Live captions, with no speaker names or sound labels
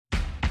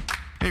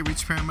Hey,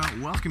 Reach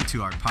Paramount, welcome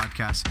to our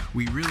podcast.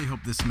 We really hope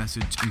this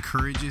message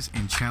encourages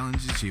and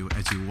challenges you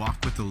as you walk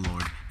with the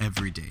Lord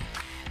every day.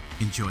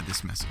 Enjoy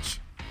this message.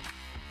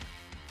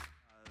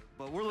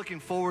 But we're looking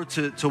forward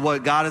to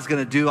what God is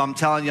going to do. I'm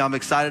telling you, I'm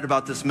excited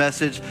about this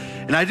message.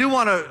 And I do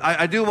want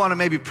to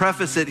maybe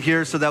preface it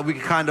here so that we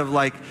can kind of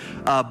like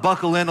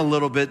buckle in a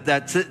little bit.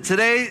 That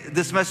today,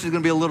 this message is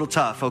going to be a little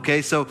tough,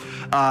 okay? So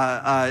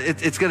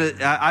it's going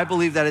to, I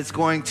believe that it's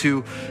going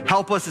to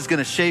help us. It's going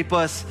to shape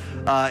us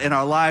in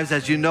our lives.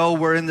 As you know,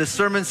 we're in this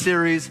sermon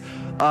series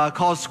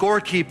called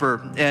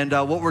Scorekeeper, and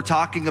what we're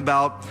talking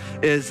about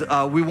is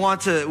we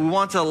want to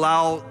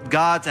allow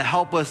God to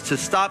help us to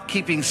stop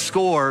keeping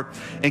score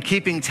and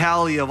keeping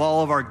tally of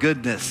all of our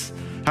goodness.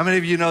 How many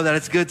of you know that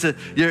it's good to,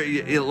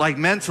 you're like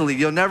mentally,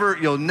 you'll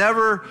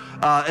never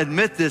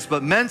admit this,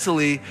 but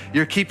mentally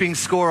you're keeping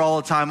score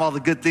all the time, all the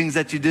good things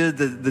that you did,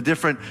 the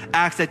different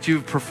acts that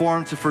you've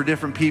performed for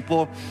different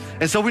people.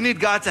 And so we need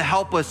God to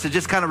help us to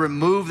just kind of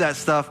remove that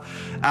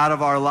stuff out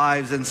of our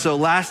lives. And so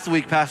last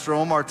week, Pastor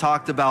Omar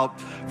talked about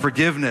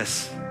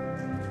forgiveness.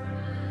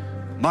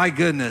 My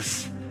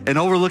goodness. And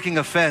overlooking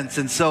offense.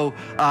 And so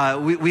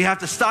we have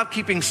to stop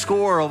keeping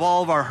score of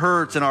all of our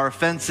hurts and our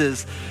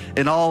offenses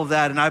and all of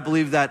that. And I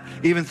believe that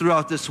even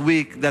throughout this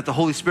week that the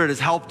Holy Spirit has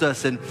helped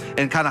us and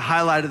kind of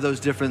highlighted those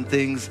different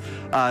things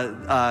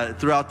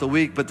throughout the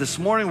week. But this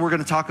morning we're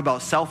going to talk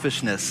about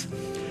selfishness.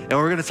 And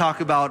we're going to talk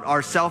about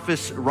our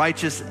selfish,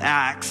 righteous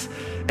acts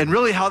and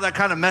really how that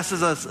kind of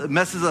messes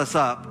us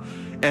up.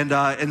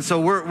 And so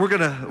we're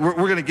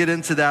gonna get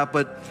into that,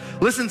 but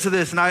listen to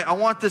this, and I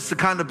want this to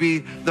kind of be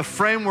the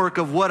framework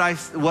of what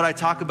I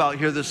talk about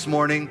here this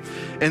morning.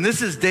 And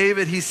this is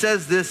David. He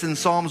says this in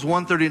Psalms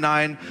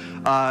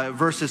 139,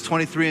 verses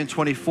 23 and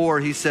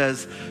 24. He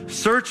says,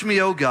 "Search me,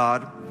 O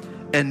God,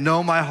 and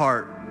know my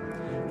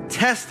heart.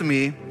 Test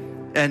me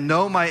and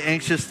know my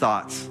anxious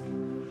thoughts.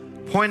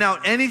 Point out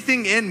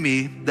anything in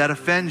me that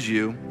offends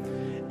you,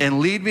 and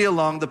lead me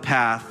along the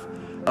path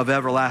of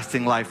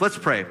everlasting life." Let's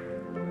pray.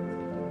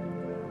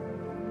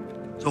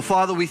 So,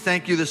 Father, we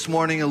thank you this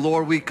morning, and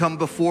Lord, we come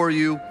before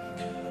you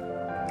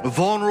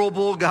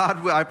vulnerable.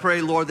 God, I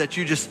pray, Lord, that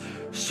you just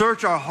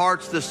search our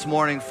hearts this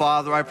morning,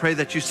 Father. I pray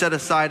that you set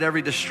aside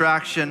every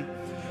distraction.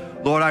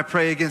 Lord, I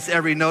pray against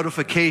every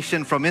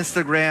notification from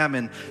Instagram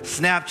and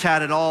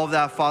Snapchat and all of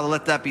that, Father.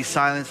 Let that be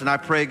silenced. And I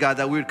pray, God,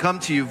 that we would come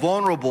to you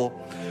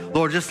vulnerable,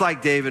 Lord, just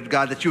like David,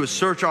 God, that you would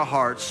search our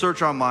hearts,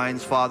 search our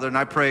minds, Father. And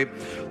I pray,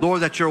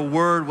 Lord, that your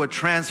word would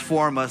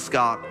transform us,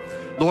 God.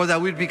 Lord,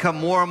 that we'd become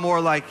more and more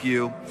like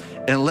you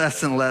and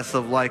less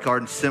of like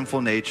our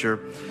sinful nature.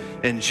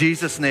 In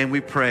Jesus' name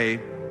we pray.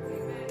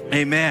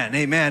 Amen.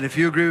 Amen. If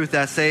you agree with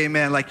that, say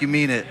amen like you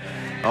mean it.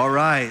 All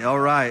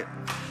right.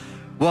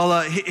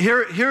 Well,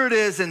 here it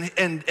is.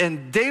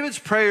 And David's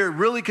prayer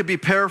really could be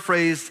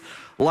paraphrased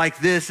like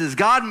this: is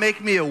God, make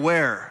me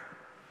aware.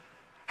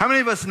 How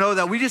many of us know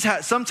that we just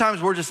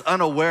sometimes we're just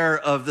unaware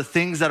of the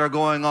things that are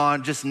going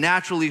on, just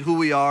naturally who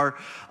we are,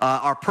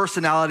 our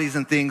personalities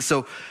and things.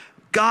 So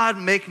God,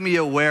 make me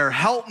aware.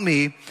 Help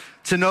me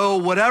to know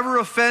whatever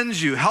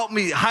offends you. Help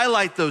me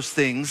highlight those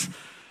things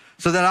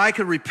so that I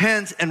can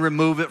repent and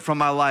remove it from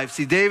my life.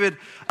 See, David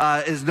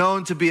is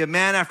known to be a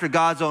man after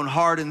God's own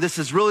heart, and this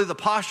is really the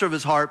posture of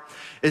his heart,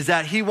 is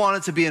that he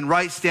wanted to be in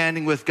right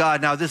standing with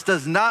God. Now, this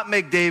does not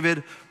make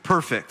David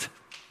perfect,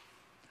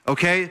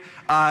 okay?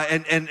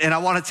 And I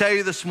want to tell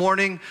you this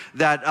morning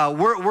that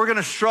we're going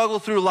to struggle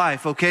through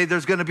life, okay?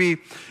 There's going to be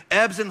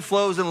ebbs and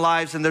flows in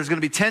lives, and there's going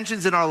to be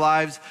tensions in our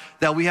lives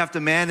that we have to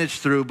manage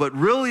through. But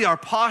really our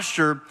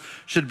posture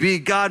should be,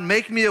 God,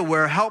 make me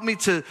aware. Help me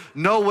to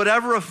know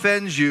whatever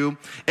offends you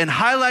and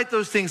highlight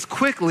those things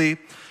quickly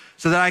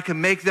so that I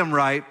can make them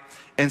right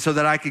and so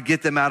that I could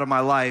get them out of my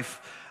life.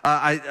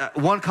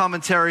 One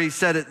commentary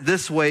said it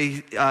this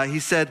way. He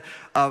said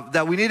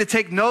that we need to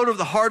take note of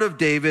the heart of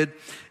David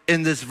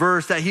in this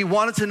verse, that he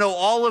wanted to know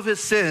all of his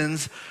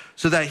sins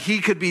so that he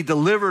could be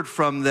delivered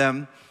from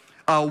them.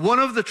 One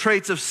of the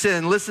traits of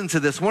sin, listen to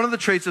this, one of the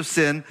traits of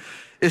sin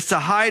is to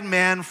hide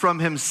man from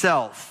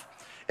himself.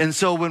 And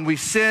so when we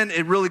sin,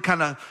 it really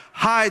kind of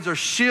hides or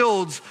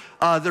shields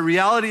the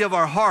reality of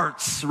our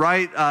hearts,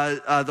 right?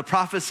 The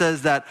prophet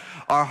says that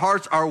our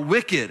hearts are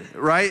wicked,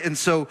 right? And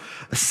so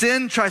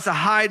sin tries to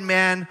hide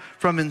man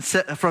from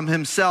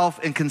himself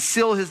and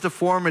conceal his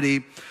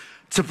deformity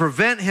to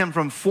prevent him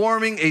from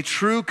forming a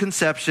true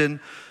conception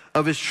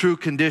of his true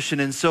condition.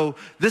 And so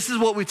this is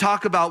what we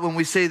talk about when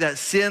we say that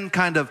sin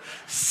kind of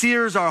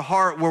sears our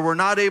heart, where we're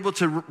not able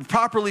to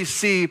properly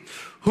see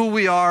who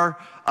we are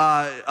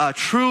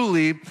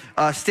truly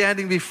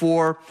standing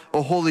before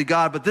a holy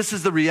God. But this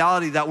is the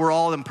reality that we're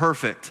all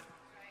imperfect.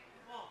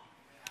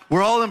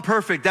 We're all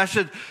imperfect. That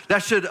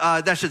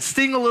should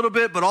sting a little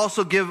bit, but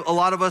also give a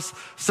lot of us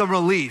some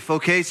relief,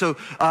 okay? So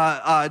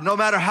no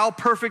matter how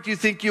perfect you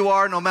think you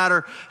are, no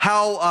matter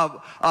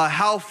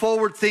how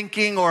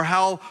forward-thinking or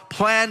how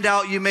planned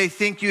out you may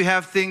think you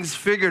have things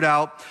figured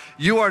out,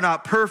 you are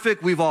not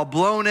perfect. We've all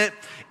blown it,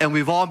 and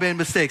we've all made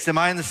mistakes. Am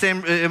I in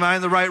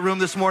the right room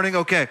this morning?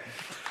 Okay.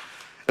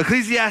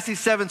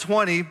 Ecclesiastes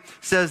 7:20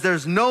 says,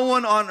 there's no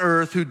one on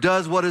earth who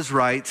does what is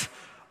right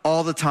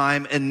all the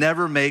time and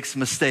never makes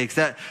mistakes.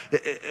 Why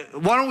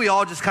don't we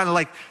all just kind of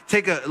like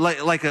take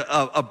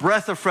a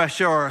breath of fresh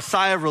air or a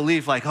sigh of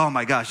relief, like, oh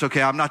my gosh,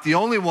 okay, I'm not the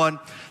only one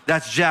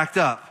that's jacked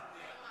up,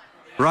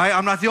 right?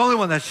 I'm not the only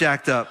one that's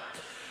jacked up.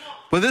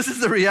 But this is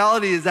the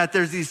reality, is that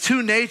there's these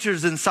two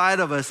natures inside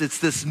of us. It's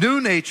this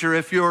new nature.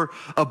 If you're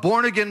a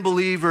born-again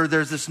believer,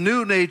 there's this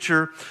new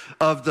nature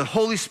of the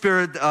Holy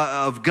Spirit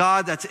of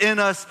God that's in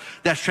us,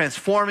 that's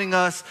transforming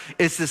us.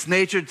 It's this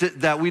nature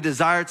that we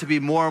desire to be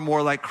more and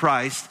more like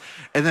Christ.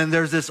 And then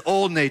there's this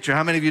old nature.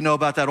 How many of you know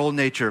about that old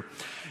nature?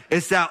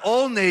 It's that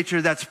old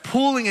nature that's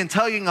pulling and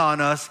tugging on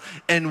us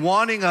and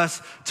wanting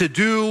us to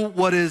do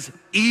what is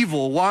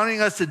evil, wanting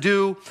us to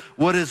do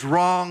what is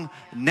wrong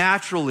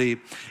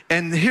naturally.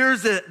 And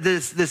here's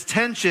this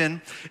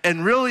tension,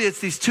 and really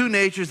it's these two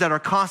natures that are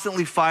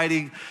constantly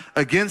fighting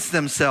against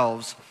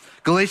themselves.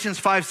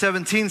 Galatians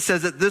 5:17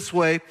 says it this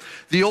way: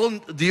 the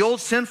old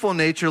sinful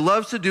nature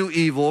loves to do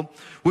evil,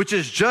 which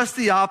is just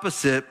the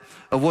opposite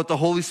of what the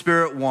Holy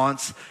Spirit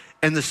wants.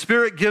 And the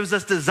Spirit gives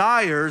us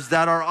desires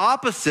that are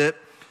opposite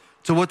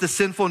to what the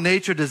sinful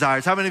nature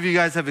desires. How many of you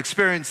guys have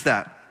experienced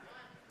that?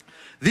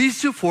 These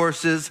two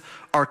forces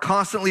are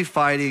constantly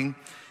fighting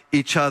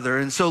each other.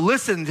 And so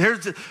listen,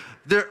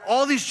 there are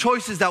all these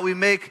choices that we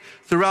make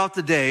throughout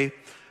the day,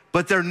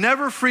 but they're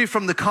never free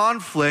from the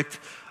conflict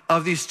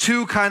of these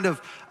two kind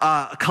of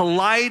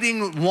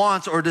colliding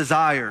wants or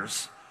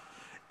desires.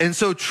 And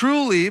so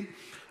truly,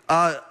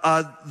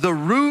 the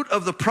root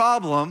of the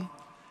problem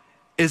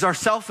is our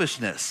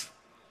selfishness.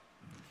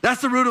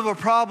 That's the root of a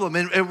problem,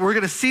 and we're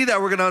going to see that.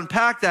 We're going to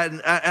unpack that,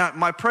 and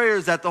my prayer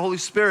is that the Holy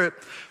Spirit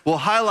will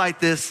highlight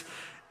this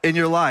in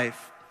your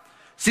life.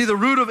 See, the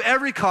root of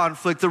every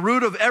conflict, the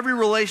root of every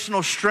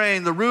relational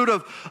strain, the root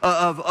of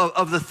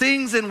the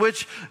things in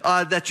which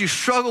that you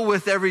struggle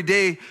with every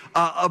day,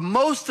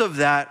 most of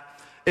that,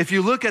 if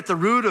you look at the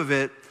root of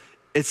it,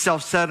 it's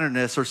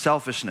self-centeredness or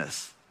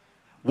selfishness.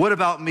 What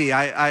about me?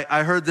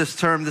 I heard this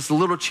term, this is a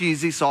little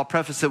cheesy, so I'll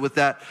preface it with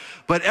that.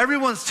 But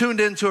everyone's tuned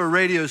into a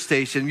radio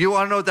station. You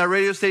want to know what that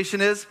radio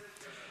station is?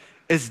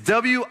 It's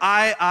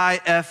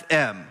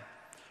WIIFM.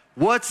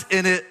 What's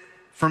in it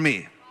for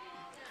me?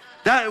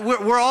 That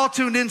we're all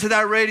tuned into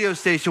that radio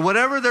station.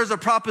 Whenever there's a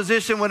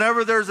proposition,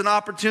 whenever there's an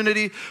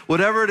opportunity,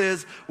 whatever it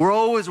is, we're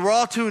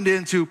all tuned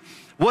into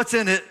what's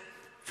in it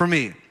for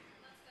me.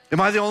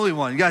 Am I the only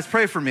one? You guys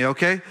pray for me,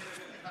 okay?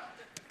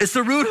 It's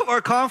the root of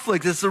our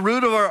conflict. It's the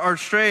root of our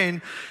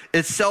strain.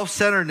 It's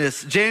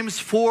self-centeredness. James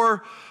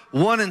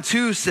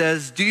 4:1-2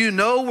 says, do you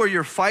know where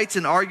your fights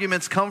and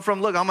arguments come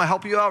from? Look, I'm going to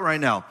help you out right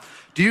now.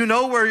 Do you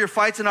know where your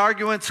fights and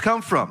arguments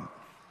come from?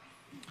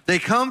 They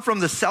come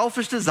from the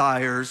selfish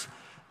desires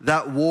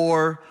that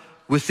war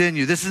within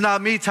you. This is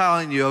not me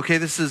telling you, okay?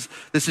 This is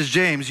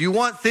James. You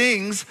want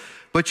things,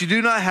 but you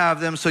do not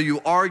have them, so you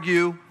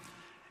argue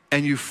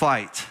and you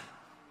fight.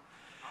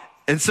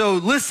 And so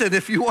listen,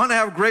 if you want to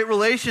have great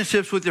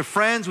relationships with your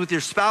friends, with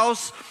your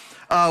spouse,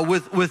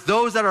 with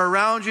those that are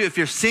around you, if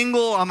you're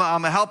single, I'm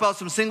going to help out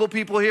some single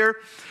people here.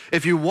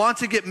 If you want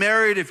to get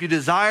married, if you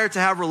desire to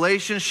have a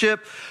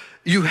relationship,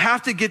 you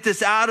have to get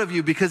this out of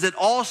you because it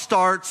all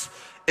starts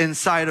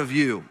inside of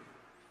you.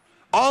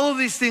 All of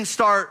these things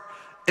start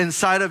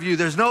inside of you.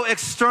 There's no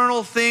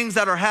external things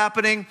that are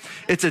happening.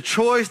 It's a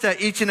choice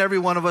that each and every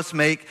one of us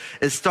make.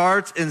 It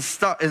starts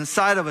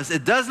inside of us.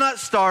 It does not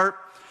start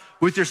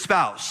with your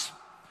spouse.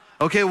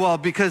 Okay, well,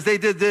 because they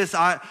did this,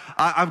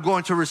 I'm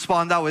going to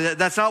respond that way.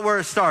 That's not where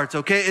it starts,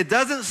 okay? It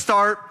doesn't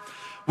start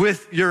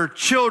with your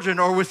children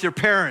or with your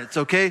parents,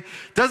 okay? It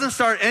doesn't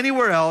start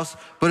anywhere else,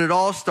 but it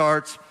all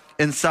starts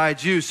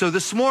inside you. So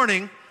this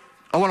morning,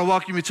 I want to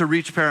welcome you to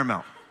Reach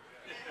Paramount.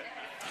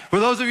 For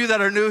those of you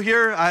that are new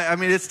here, I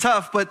mean, it's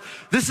tough, but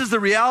this is the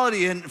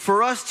reality. And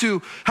for us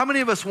to, how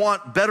many of us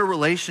want better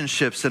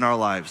relationships in our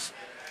lives?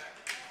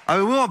 I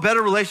mean, we want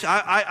better relationship.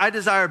 I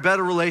desire a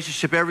better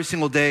relationship every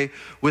single day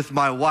with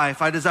my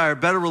wife. I desire a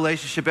better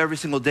relationship every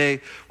single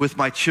day with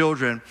my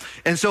children.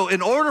 And so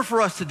in order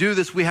for us to do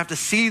this, we have to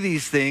see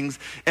these things.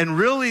 And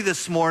really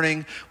this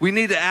morning, we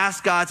need to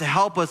ask God to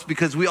help us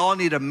because we all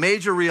need a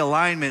major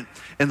realignment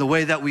in the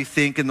way that we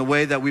think and the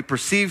way that we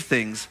perceive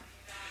things.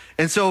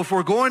 And so if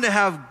we're going to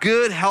have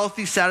good,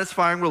 healthy,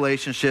 satisfying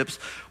relationships,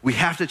 we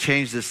have to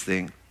change this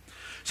thing.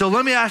 So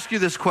let me ask you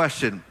this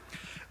question.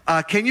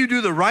 Can you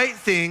do the right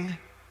thing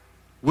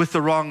with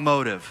the wrong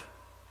motive?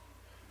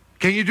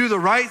 Can you do the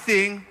right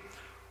thing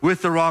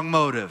with the wrong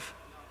motive?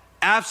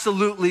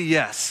 Absolutely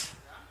yes.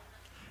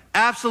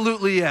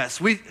 Absolutely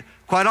yes.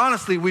 Quite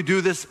honestly, we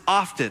do this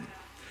often,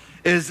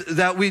 is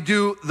that we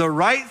do the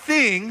right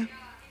thing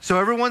so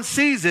everyone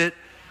sees it,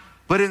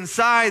 but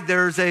inside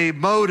there's a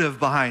motive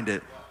behind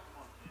it.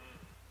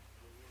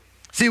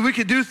 See, we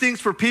could do things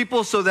for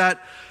people so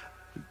that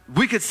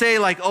we could say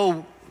like,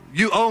 oh,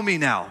 you owe me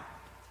now.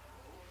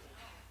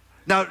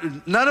 Now,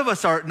 none of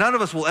us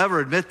will ever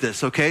admit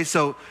this, okay?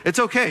 So it's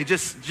okay.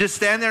 Just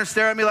stand there and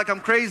stare at me like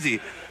I'm crazy.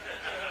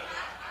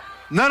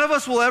 None of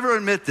us will ever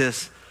admit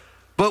this.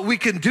 But we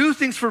can do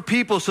things for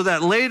people so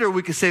that later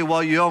we can say,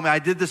 well, you owe me. I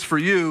did this for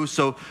you,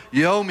 so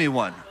you owe me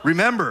one.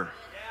 Remember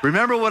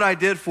what I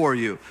did for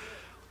you.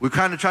 We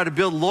kind of try to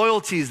build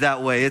loyalties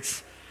that way.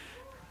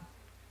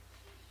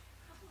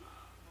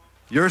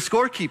 You're a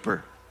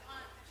scorekeeper.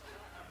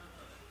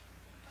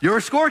 You're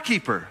a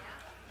scorekeeper.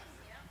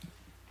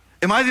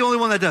 Am I the only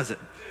one that does it?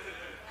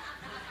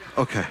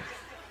 Okay.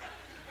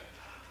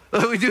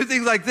 We do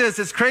things like this.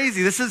 It's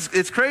crazy.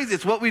 It's crazy.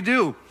 It's what we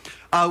do.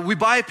 We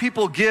buy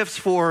people gifts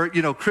for,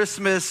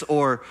 Christmas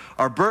or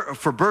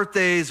for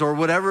birthdays or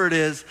whatever it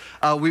is.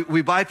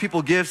 We buy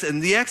people gifts,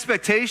 and the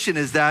expectation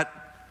is that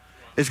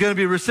it's going to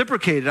be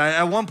reciprocated.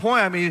 At one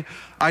point,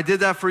 I did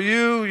that for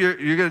you.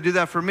 You're going to do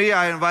that for me.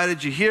 I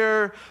invited you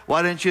here.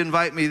 Why didn't you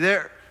invite me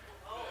there?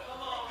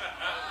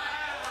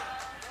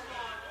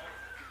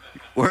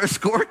 We're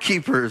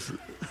scorekeepers.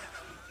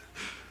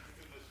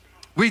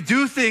 We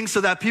do things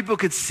so that people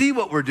could see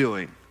what we're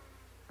doing.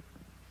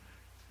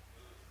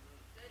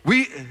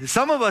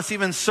 Some of us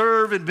even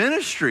serve in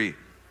ministry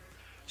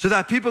so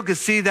that people could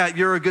see that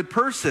you're a good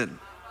person.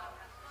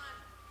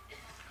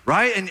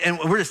 Right? And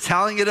we're just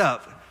tallying it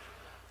up.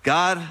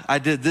 God, I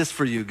did this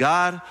for you.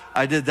 God,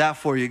 I did that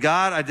for you.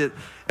 God, I did.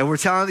 And we're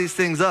tallying these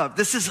things up.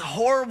 This is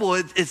horrible.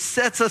 It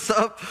sets us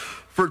up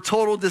for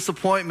total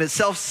disappointment.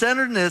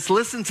 Self-centeredness,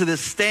 listen to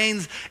this,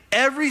 stains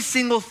every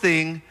single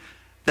thing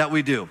that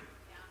we do.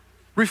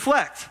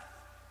 Reflect.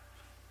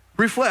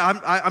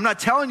 I'm not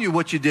telling you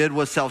what you did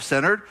was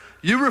self-centered.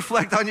 You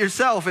reflect on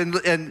yourself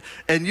and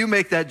you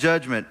make that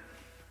judgment.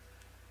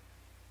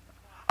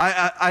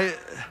 I'll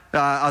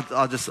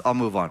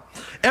move on.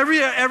 Every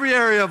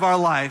area of our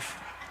life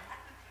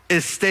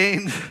is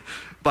stained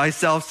by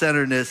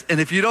self-centeredness, and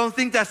if you don't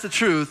think that's the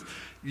truth,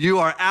 you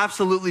are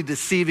absolutely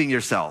deceiving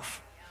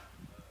yourself.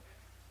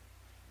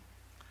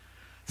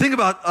 Think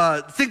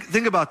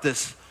about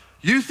this.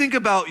 You think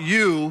about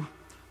you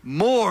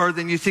more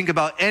than you think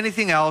about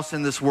anything else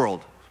in this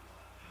world.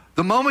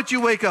 The moment you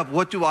wake up,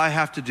 what do I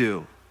have to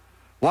do?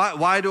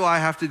 Why do I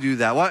have to do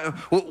that?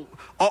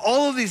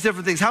 All of these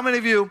different things. How many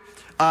of you,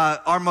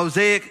 our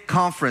Mosaic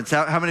conference,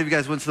 how many of you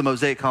guys went to the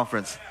Mosaic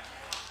conference?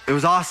 It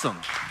was awesome.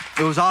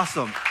 It was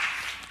awesome.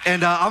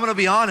 And I'm going to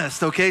be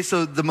honest, okay?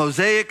 So the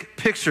Mosaic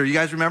picture, you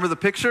guys remember the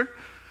picture?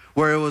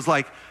 Where it was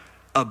like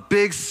a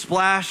big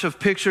splash of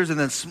pictures and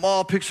then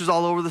small pictures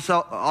all over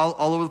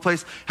the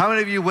place. How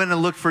many of you went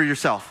and looked for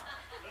yourself?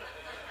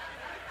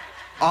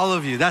 All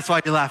of you. That's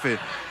why you're laughing.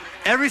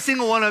 Every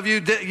single one of you,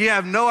 you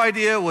have no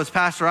idea, was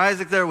Pastor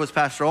Isaac there? Was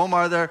Pastor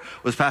Omar there?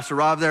 Was Pastor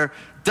Rob there?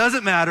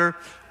 Doesn't matter.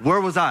 Where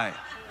was I?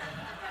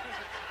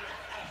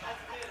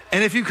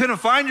 And if you couldn't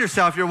find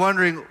yourself, you're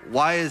wondering,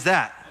 why is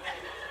that?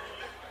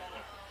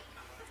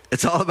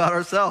 It's all about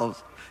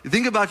ourselves. You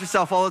think about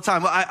yourself all the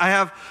time. I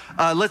have,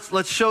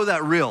 let's show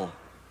that reel.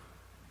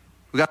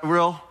 We got a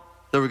reel?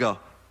 There we go.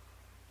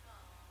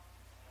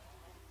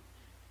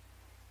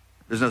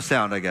 There's no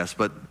sound, I guess,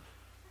 but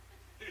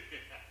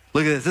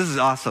look at this. This is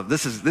awesome.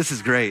 This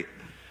is great.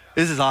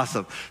 This is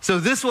awesome. So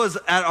this was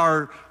at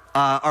our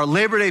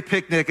Labor Day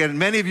picnic, and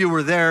many of you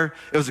were there.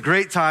 It was a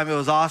great time. It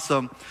was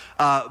awesome.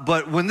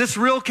 But when this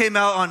reel came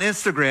out on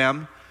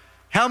Instagram,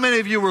 how many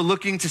of you were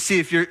looking to see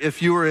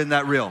if you were in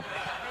that reel?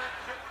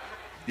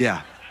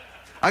 Yeah.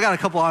 I got a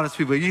couple honest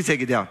people. You can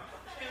take it down.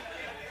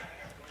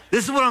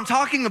 This is what I'm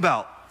talking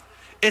about.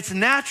 It's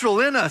natural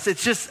in us.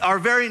 It's just our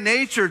very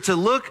nature to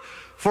look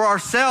for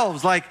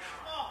ourselves. Like,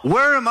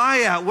 where am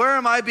I at? Where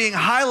am I being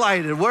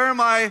highlighted? Where am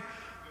I?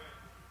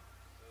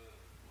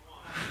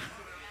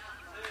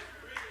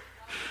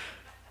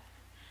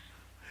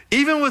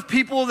 Even with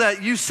people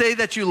that you say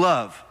that you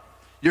love,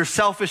 you're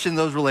selfish in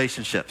those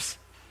relationships.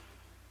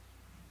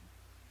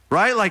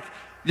 Right? Like,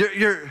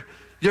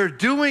 you're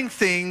doing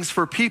things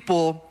for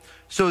people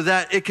so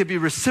that it could be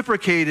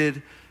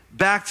reciprocated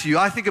back to you.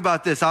 I think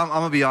about this. I'm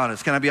going to be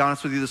honest. Can I be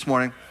honest with you this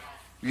morning?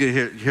 You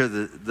hear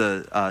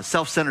the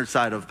self-centered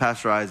side of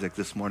Pastor Isaac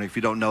this morning, if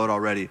you don't know it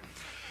already.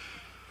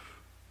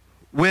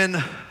 When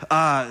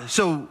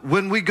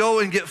we go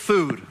and get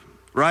food,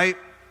 right?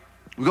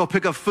 We go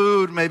pick up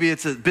food. Maybe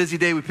it's a busy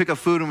day. We pick up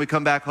food and we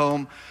come back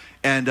home,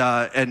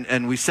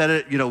 and we set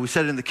it. We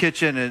set it in the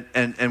kitchen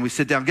and we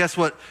sit down. Guess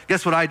what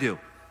I do?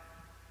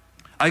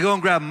 I go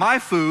and grab my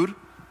food,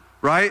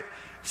 right?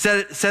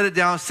 Set it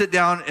down, sit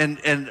down,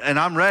 and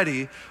I'm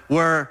ready.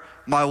 Where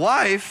my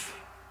wife,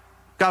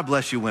 God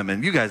bless you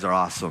women, you guys are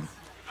awesome.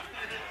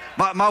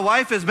 My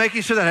wife is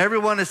making sure that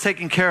everyone is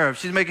taken care of.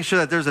 She's making sure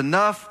that there's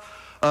enough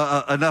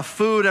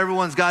food,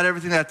 everyone's got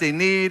everything that they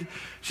need.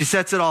 She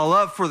sets it all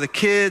up for the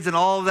kids and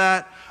all of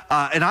that.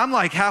 And I'm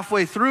like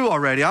halfway through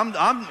already.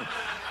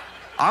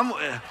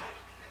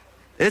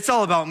 It's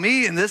all about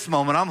me in this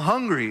moment. I'm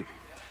hungry.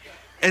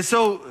 And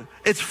so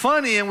it's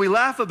funny and we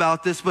laugh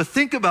about this, but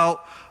think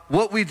about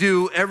what we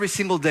do every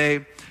single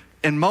day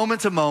and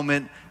moment to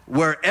moment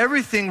where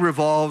everything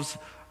revolves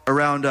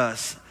around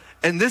us.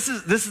 And this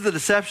is the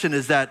deception,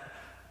 is that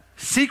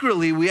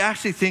secretly we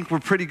actually think we're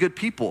pretty good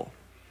people.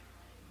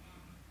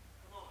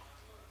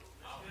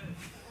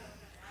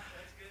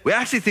 We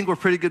actually think we're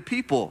pretty good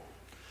people.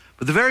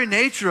 But the very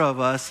nature of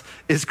us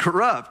is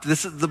corrupt.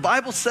 The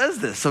Bible says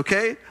this,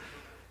 okay?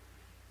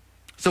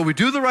 So we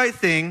do the right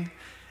thing,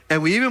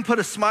 and we even put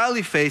a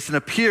smiley face and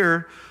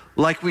appear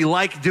like we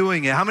like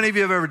doing it. How many of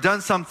you have ever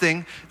done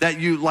something that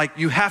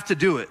you have to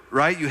do it,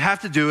 right? You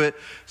have to do it,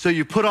 so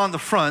you put on the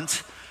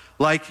front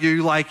like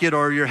you like it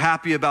or you're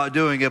happy about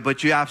doing it,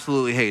 but you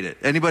absolutely hate it.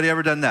 Anybody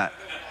ever done that?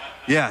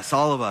 Yes,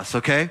 all of us,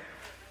 okay?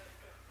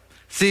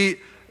 See,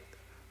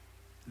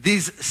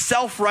 these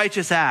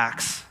self-righteous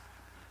acts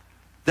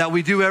that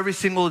we do every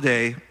single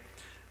day,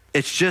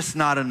 it's just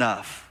not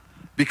enough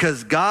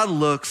because God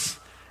looks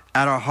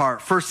at our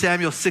heart. 1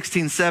 Samuel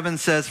 16:7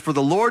 says, "For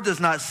the Lord does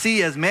not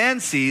see as man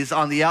sees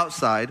on the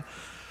outside,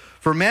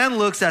 for man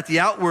looks at the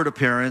outward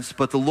appearance,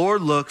 but the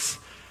Lord looks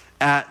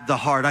at the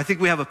heart." I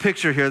think we have a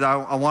picture here that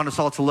I want us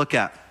all to look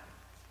at.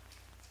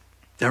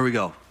 There we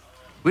go.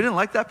 We didn't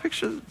like that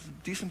picture? It's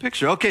a decent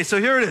picture. Okay, so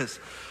here it is.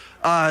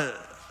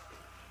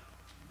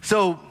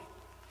 So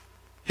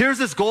here's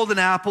this golden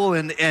apple,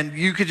 and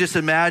you could just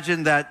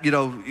imagine that,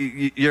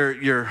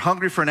 you're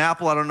hungry for an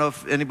apple. I don't know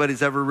if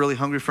anybody's ever really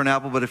hungry for an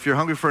apple, but if you're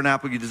hungry for an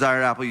apple, you desire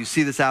an apple, you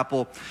see this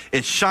apple,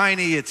 it's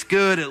shiny, it's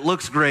good, it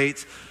looks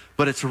great,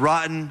 but it's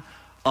rotten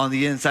on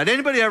the inside.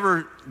 Anybody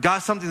ever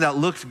got something that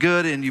looked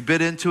good and you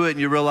bit into it and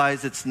you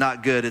realize it's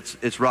not good,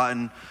 it's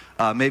rotten?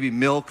 Maybe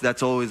milk,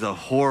 that's always a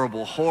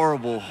horrible,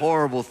 horrible,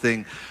 horrible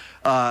thing.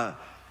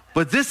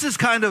 But this is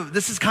kind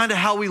of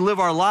how we live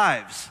our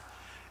lives.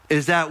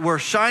 Is that we're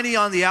shiny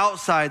on the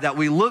outside, that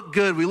we look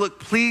good, we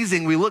look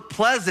pleasing, we look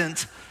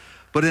pleasant,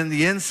 but in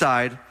the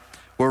inside,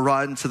 we're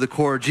rotten to the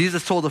core.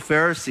 Jesus told the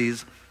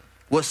Pharisees,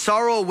 "What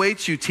sorrow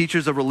awaits you,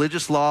 teachers of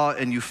religious law,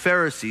 and you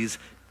Pharisees,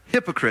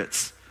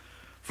 hypocrites!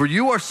 For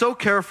you are so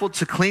careful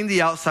to clean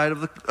the outside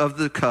of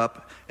the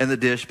cup and the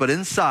dish, but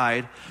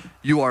inside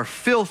you are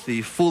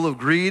filthy, full of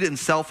greed and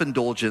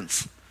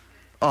self-indulgence."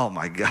 Oh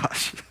my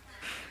gosh.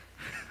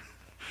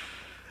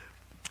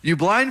 "You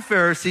blind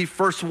Pharisee,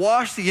 first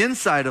wash the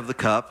inside of the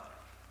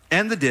cup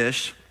and the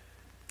dish,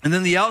 and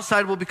then the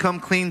outside will become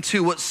clean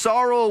too. What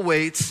sorrow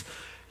awaits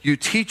you,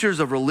 teachers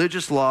of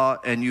religious law,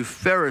 and you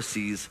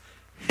Pharisees,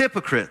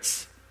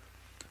 hypocrites!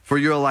 For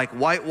you are like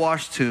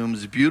whitewashed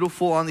tombs,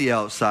 beautiful on the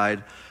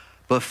outside,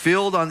 but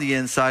filled on the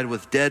inside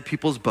with dead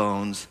people's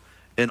bones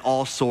and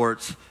all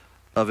sorts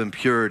of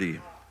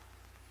impurity."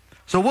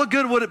 So what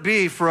good would it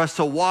be for us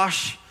to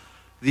wash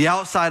the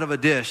outside of a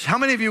dish? How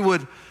many of you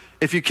would,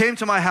 if you came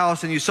to my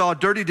house and you saw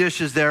dirty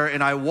dishes there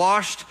and I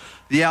washed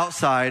the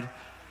outside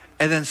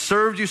and then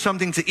served you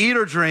something to eat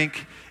or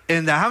drink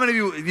in that, how many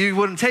of you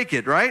wouldn't take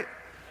it, right?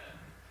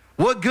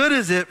 What good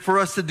is it for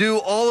us to do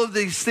all of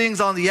these things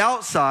on the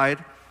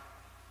outside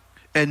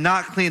and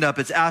not clean up?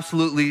 It's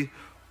absolutely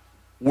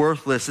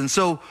worthless. And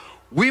so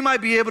we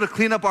might be able to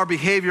clean up our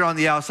behavior on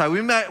the outside.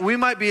 We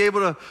might be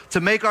able to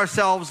make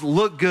ourselves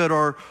look good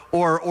or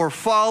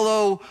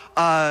follow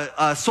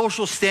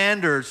social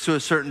standards to a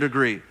certain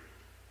degree.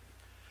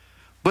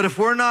 But if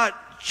we're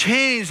not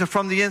changed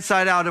from the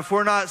inside out, if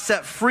we're not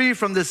set free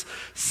from this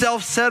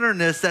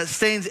self-centeredness that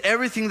stains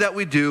everything that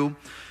we do,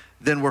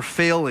 then we're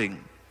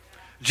failing.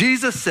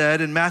 Jesus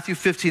said in Matthew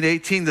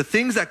 15:18, "The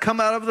things that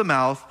come out of the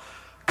mouth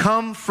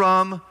come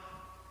from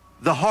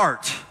the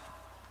heart,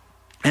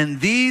 and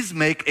these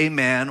make a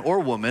man or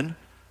woman,"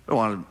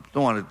 don't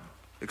want to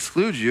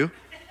exclude you,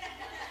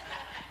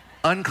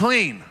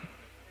 "unclean."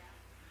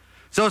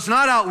 So it's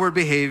not outward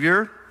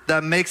behavior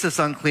that makes us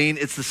unclean.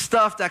 It's the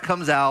stuff that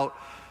comes out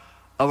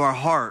of our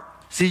heart.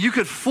 See, you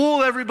could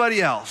fool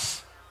everybody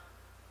else,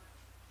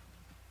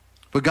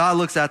 but God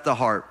looks at the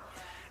heart.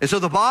 And so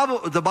the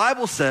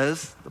Bible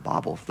says that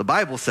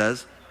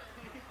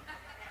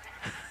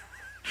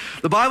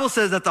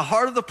the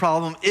heart of the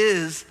problem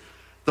is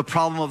the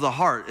problem of the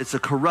heart. It's a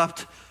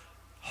corrupt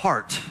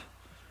heart.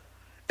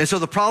 And so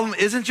the problem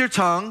isn't your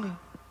tongue.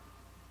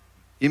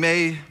 You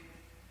may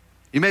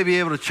be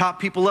able to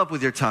chop people up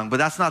with your tongue, but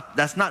that's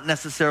not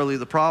necessarily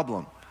the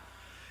problem.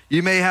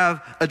 You may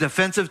have a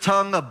defensive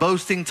tongue, a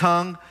boasting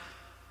tongue,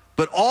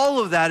 but all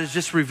of that is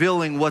just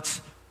revealing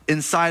what's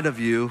inside of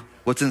you,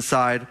 what's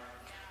inside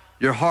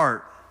your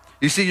heart.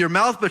 You see, your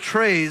mouth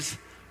betrays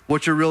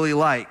what you're really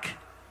like.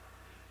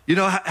 You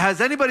know, has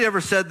anybody ever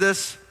said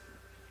this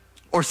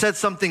or said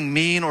something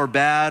mean or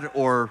bad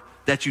or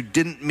that you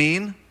didn't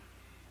mean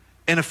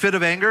in a fit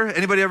of anger?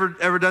 Anybody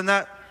ever done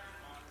that?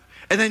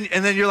 And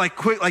then you're like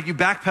quick, like you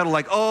backpedal,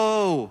 like,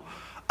 "Oh,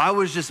 I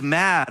was just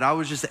mad. I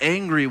was just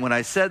angry when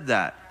I said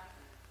that."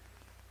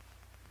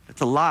 It's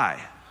a lie.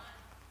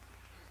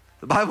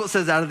 The Bible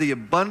says out of the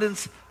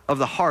abundance of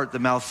the heart, the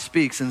mouth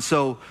speaks. And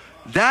so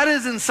that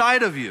is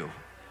inside of you.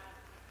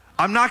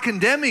 I'm not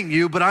condemning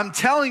you, but I'm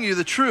telling you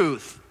the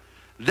truth.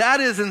 That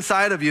is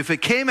inside of you. If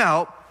it came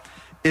out,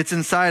 it's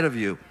inside of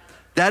you.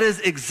 That is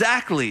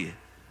exactly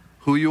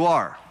who you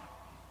are.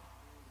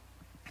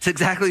 It's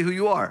exactly who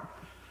you are.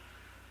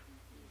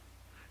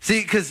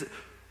 See, because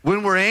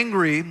when we're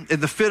angry,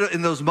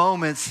 in those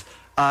moments,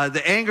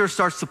 the anger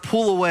starts to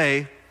pull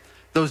away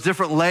those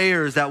different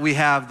layers that we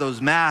have,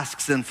 those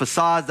masks and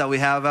facades that we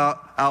have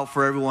out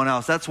for everyone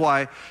else. That's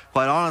why,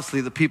 quite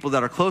honestly, the people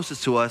that are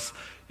closest to us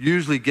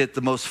usually get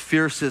the most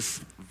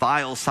fiercest,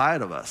 vile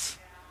side of us.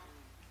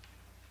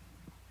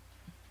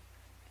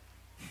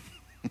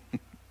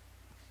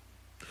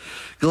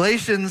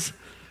 Galatians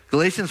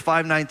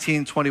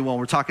 5:19-21,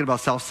 we're talking about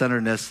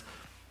self-centeredness.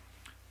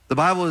 The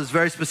Bible is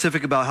very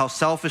specific about how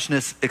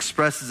selfishness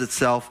expresses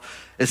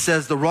itself. It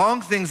says, the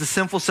wrong things the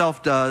sinful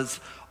self does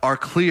are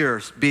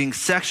clear, being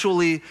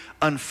sexually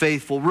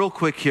unfaithful. Real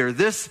quick here,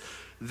 this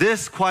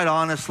quite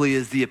honestly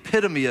is the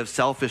epitome of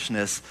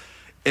selfishness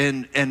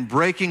and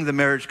breaking the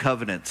marriage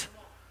covenant.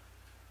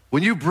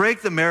 When you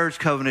break the marriage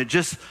covenant,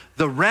 just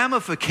the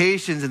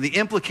ramifications and the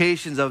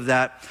implications of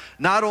that,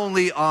 not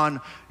only on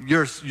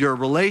your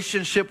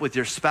relationship with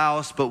your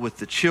spouse, but with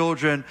the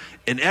children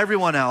and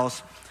everyone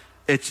else,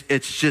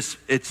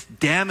 it's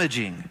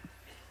damaging.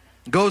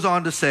 It goes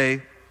on to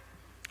say,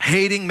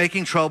 hating,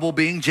 making trouble,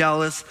 being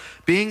jealous,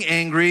 being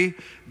angry,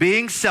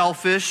 being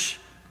selfish,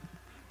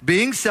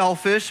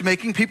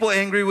 making people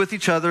angry with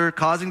each other,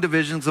 causing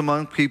divisions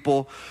among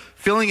people,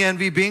 feeling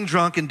envy, being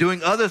drunk, and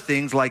doing other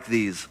things like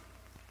these.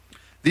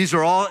 These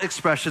are all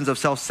expressions of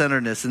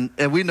self-centeredness,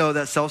 and we know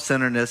that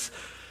self-centeredness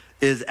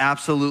is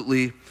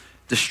absolutely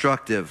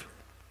destructive.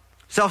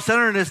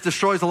 Self-centeredness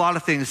destroys a lot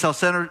of things.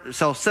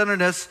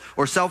 Self-centeredness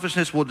or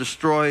selfishness will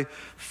destroy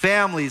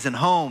families and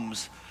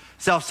homes.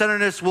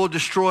 Self-centeredness will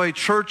destroy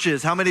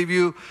churches. How many of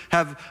you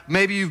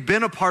maybe you've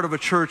been a part of a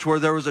church where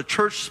there was a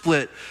church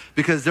split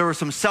because there was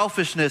some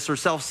selfishness or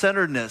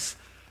self-centeredness,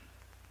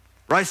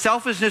 right?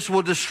 Selfishness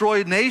will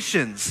destroy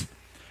nations.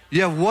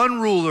 You have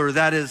one ruler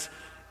that is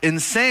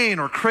insane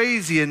or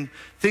crazy and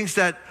thinks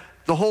that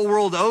the whole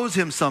world owes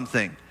him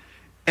something,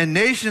 and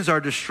nations are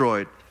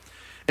destroyed.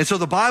 And so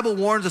the Bible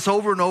warns us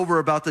over and over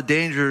about the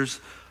dangers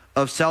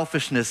of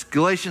selfishness.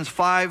 Galatians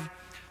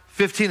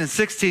 5:15 and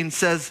 16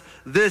 says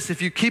this,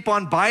 if you keep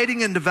on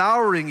biting and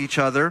devouring each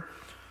other,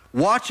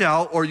 watch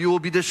out or you will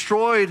be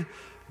destroyed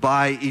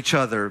by each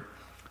other.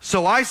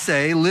 So I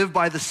say, live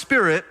by the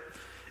Spirit,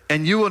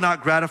 and you will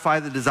not gratify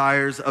the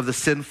desires of the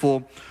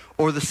sinful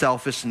or the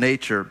selfish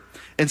nature.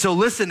 And so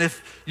listen,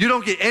 if you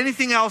don't get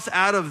anything else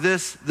out of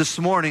this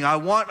morning, I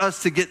want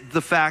us to get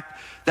the fact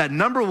that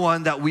number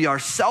one, that we are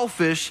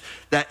selfish,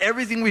 that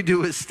everything we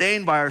do is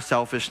stained by our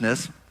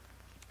selfishness.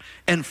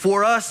 And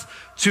for us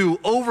to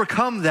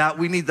overcome that,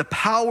 we need the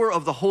power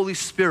of the Holy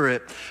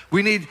Spirit.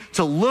 We need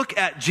to look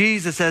at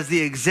Jesus as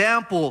the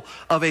example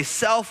of a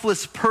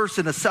selfless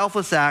person, a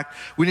selfless act.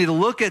 We need to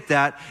look at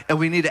that, and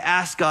we need to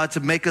ask God to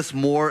make us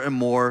more and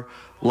more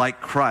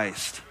like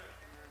Christ.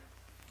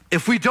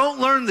 If we don't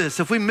learn this,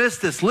 if we miss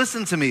this,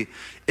 listen to me.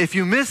 If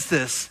you miss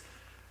this,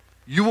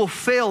 you will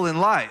fail in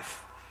life.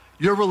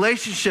 Your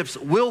relationships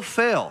will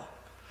fail.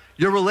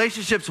 Your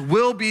relationships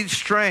will be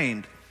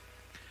strained.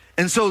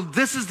 And so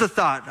this is the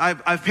thought.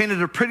 I've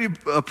painted a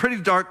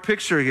pretty dark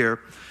picture here.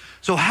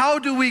 So how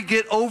do we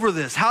get over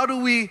this? How do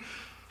we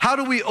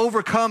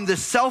overcome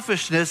this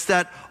selfishness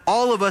that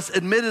all of us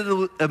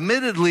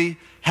admittedly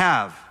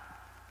have?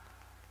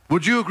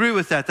 Would you agree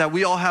with that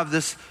we all have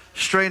this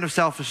strain of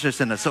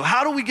selfishness in us? So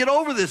how do we get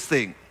over this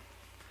thing?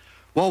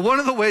 Well, one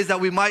of the ways that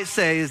we might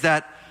say is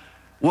that,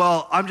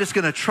 well, I'm just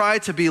going to try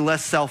to be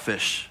less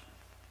selfish.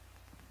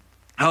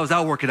 How is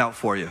that working out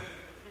for you?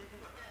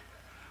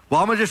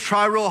 Well, I'm going to just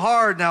try real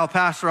hard now,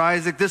 Pastor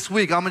Isaac, this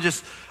week. I'm going to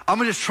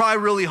just try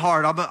really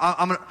hard. I'm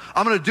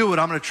going to do it.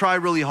 I'm going to try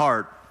really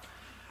hard.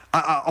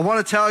 I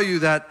want to tell you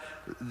that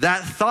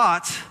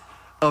thought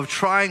of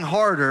trying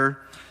harder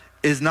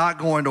is not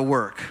going to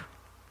work.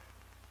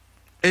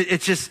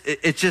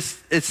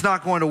 It's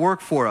not going to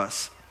work for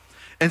us.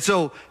 And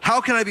so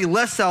how can I be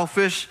less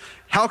selfish?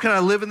 How can I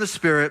live in the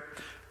Spirit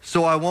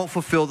so I won't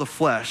fulfill the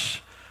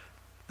flesh?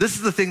 This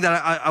is the thing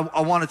that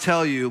I want to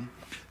tell you.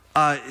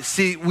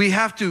 See, we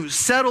have to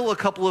settle a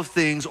couple of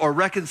things or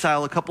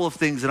reconcile a couple of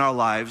things in our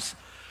lives.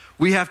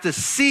 We have to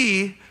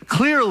see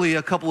clearly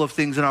a couple of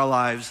things in our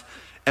lives,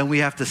 and we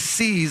have to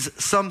seize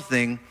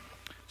something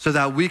so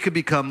that we could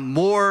become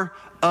more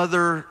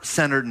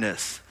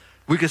other-centeredness.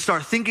 We could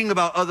start thinking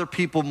about other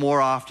people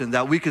more often,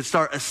 that we could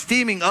start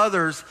esteeming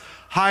others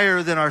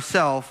higher than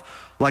ourselves,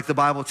 like the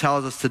Bible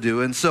tells us to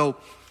do. And so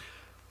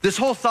this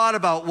whole thought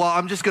about, well,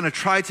 I'm just going to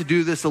try to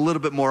do this a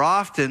little bit more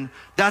often,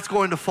 that's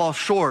going to fall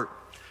short.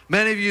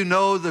 Many of you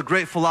know the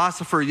great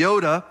philosopher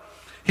Yoda.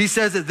 He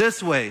says it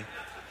this way.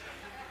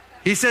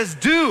 He says,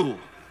 do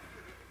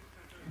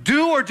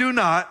or do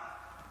not,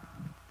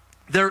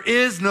 there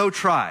is no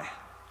try.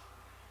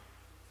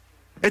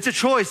 It's a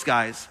choice,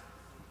 guys.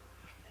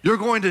 You're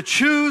going to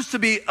choose to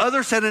be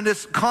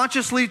other-centeredness,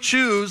 consciously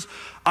choose,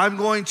 I'm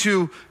going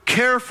to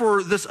care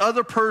for this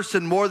other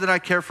person more than I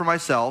care for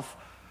myself,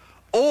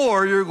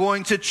 or you're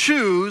going to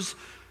choose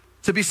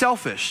to be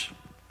selfish.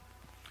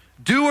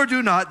 Do or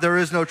do not, there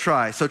is no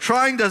try. So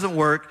trying doesn't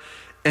work,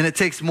 and it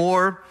takes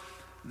more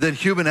than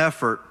human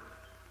effort.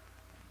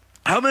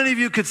 How many of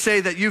you could say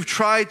that you've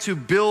tried to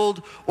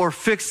build or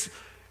fix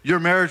your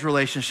marriage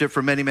relationship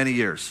for many, many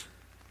years?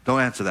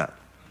 Don't answer that.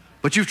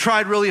 But you've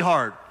tried really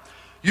hard.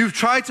 You've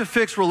tried to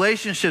fix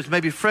relationships,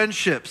 maybe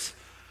friendships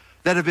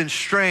that have been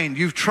strained.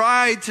 You've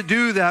tried to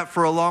do that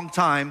for a long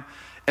time,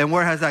 and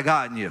where has that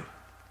gotten you?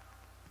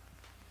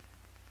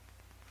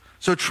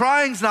 So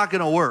trying's not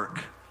gonna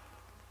work.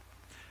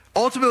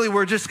 Ultimately,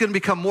 we're just gonna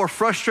become more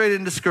frustrated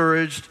and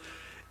discouraged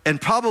and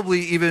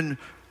probably even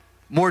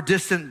more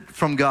distant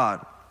from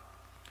God.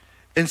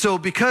 And so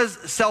because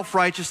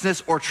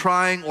self-righteousness or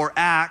trying or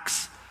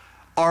acts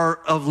are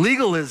of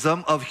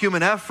legalism, of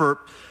human effort,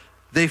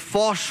 they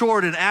fall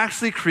short and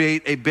actually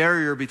create a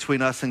barrier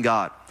between us and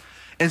God.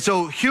 And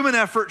so human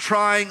effort,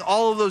 trying,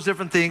 all of those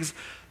different things,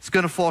 it's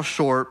gonna fall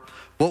short.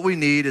 What we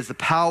need is the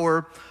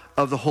power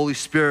of the Holy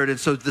Spirit. And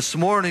so this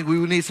morning, we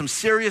need some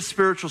serious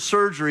spiritual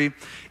surgery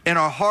in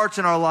our hearts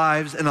and our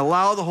lives, and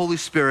allow the Holy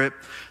Spirit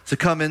to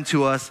come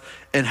into us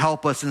and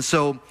help us. And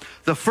so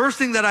the first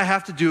thing that I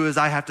have to do is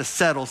I have to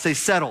settle. Say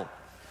settle.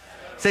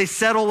 Say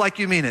settle like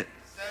you mean it.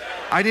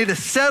 I need to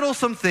settle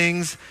some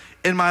things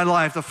in my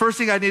life. The first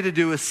thing I need to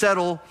do is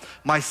settle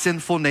my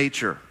sinful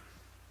nature.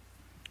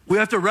 We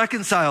have to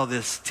reconcile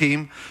this,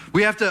 team.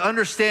 We have to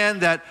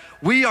understand that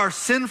we are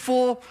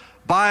sinful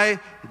by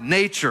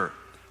nature.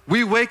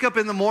 We wake up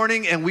in the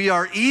morning and we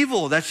are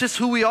evil. That's just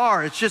who we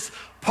are. It's just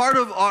part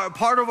of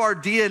our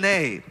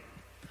DNA.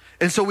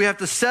 And so we have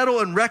to settle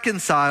and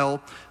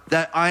reconcile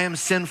that I am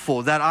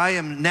sinful, that I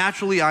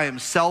am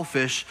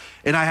selfish,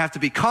 and I have to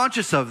be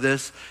conscious of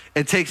this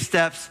and take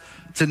steps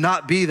to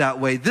not be that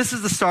way. This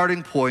is the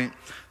starting point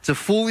to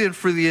fully and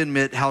freely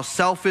admit how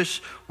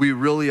selfish we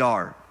really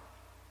are.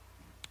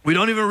 We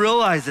don't even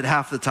realize it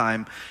half the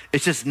time.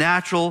 It's just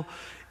natural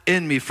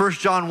in me. 1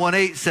 John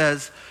 1:8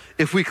 says,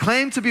 if we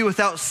claim to be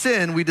without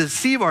sin, we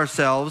deceive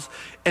ourselves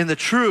and the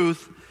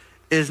truth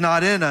is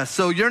not in us.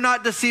 So you're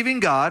not deceiving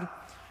God.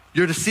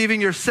 You're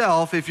deceiving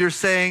yourself if you're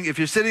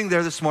sitting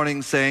there this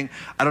morning saying,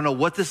 I don't know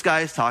what this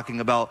guy is talking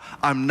about.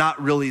 I'm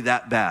not really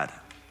that bad.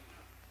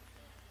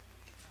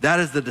 That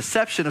is the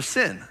deception of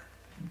sin.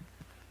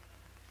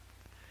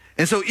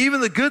 And so even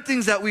the good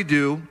things that we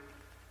do,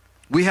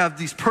 we have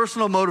these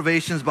personal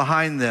motivations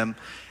behind them.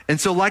 And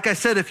so like I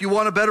said, if you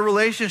want a better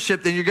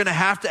relationship, then you're gonna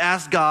have to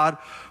ask God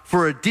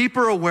for a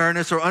deeper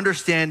awareness or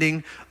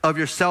understanding of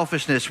your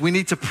selfishness. We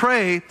need to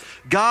pray,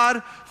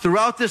 God,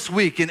 throughout this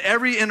week, in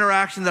every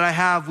interaction that I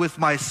have with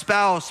my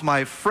spouse,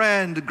 my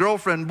friend,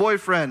 girlfriend,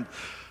 boyfriend,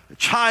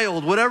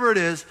 child, whatever it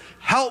is,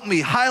 help me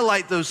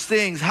highlight those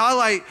things,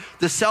 highlight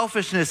the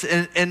selfishness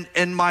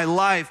in my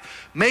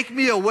life. Make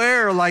me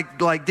aware,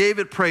 like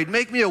David prayed,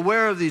 make me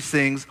aware of these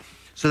things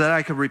so that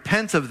I can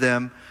repent of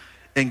them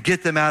and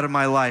get them out of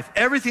my life.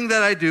 Everything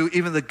that I do,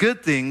 even the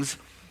good things,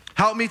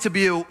 help me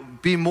to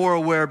be more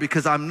aware,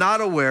 because I'm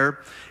not aware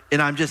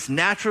and I'm just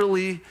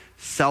naturally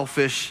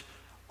selfish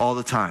all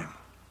the time.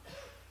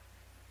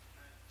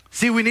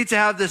 See, we need to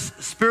have this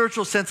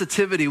spiritual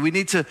sensitivity. We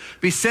need to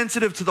be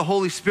sensitive to the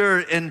Holy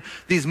Spirit in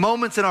these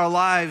moments in our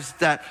lives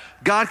that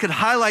God could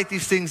highlight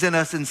these things in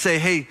us and say,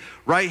 hey,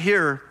 right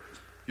here,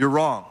 you're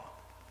wrong.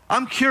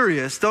 I'm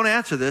curious, don't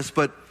answer this,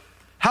 but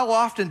how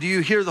often do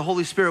you hear the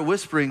Holy Spirit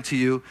whispering to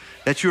you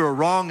that you are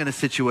wrong in a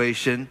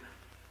situation,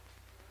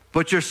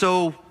 but you're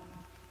so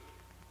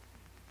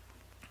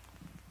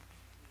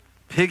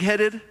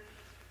pig-headed,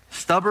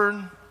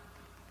 stubborn,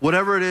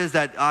 whatever it is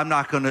that I'm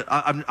not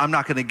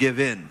gonna give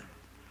in,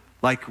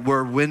 like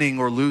we're winning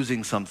or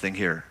losing something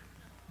here.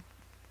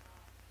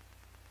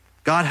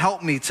 God,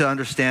 help me to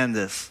understand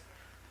this.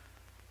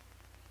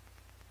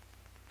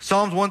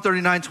 Psalms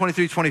 139,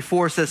 23,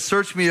 24 says,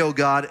 search me, O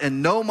God,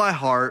 and know my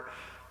heart.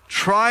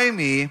 Try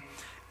me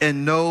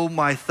and know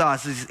my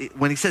thoughts.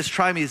 When he says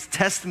try me, it's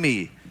test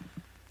me.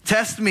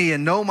 Test me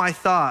and know my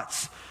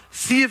thoughts.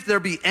 See if there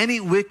be any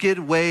wicked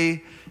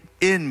way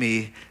in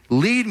me.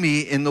 Lead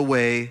me in the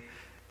way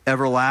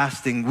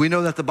everlasting. We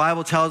know that the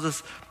Bible tells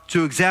us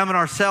to examine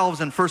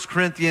ourselves in 1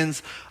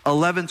 Corinthians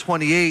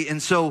 11:28.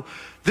 And so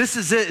this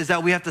is it, is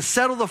that we have to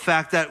settle the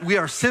fact that we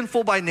are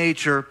sinful by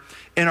nature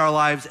in our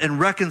lives and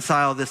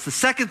reconcile this. The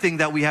second thing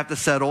that we have to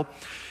settle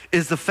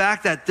is the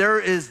fact that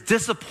there is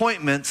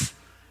disappointments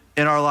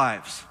in our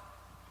lives.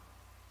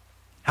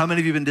 How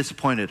many of you have been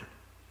disappointed?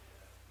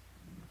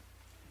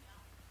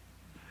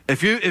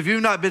 If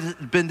you've not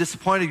been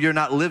disappointed, you're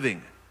not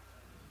living.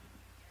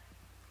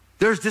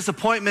 There's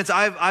disappointments.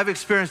 I've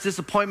experienced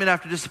disappointment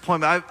after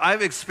disappointment.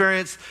 I've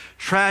experienced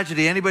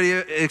tragedy. Anybody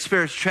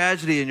experienced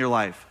tragedy in your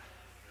life?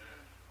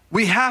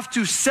 We have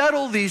to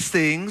settle these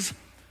things,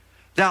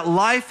 that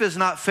life is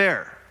not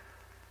fair.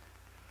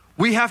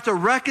 We have to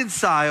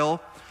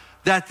reconcile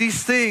that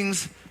these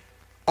things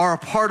are a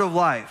part of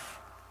life.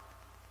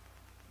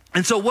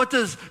 And so what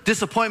does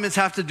disappointments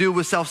have to do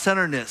with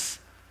self-centeredness?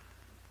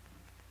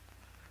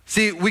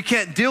 See, we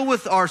can't deal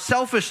with our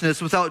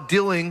selfishness without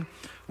dealing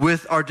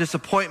with our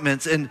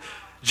disappointments. And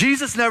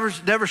Jesus never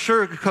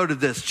sugarcoated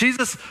this.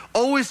 Jesus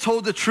always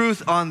told the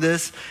truth on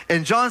this.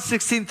 In John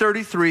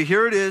 16:33,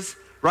 here it is,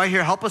 right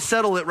here. Help us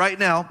settle it right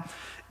now.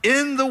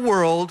 In the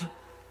world,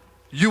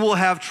 you will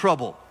have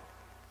trouble.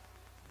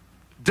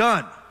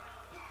 Done.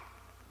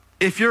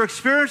 If you're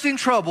experiencing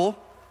trouble,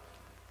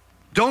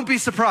 don't be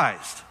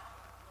surprised.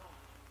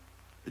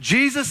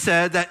 Jesus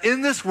said that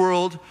in this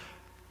world,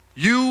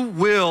 you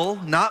will,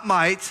 not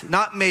might,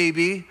 not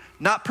maybe,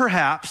 not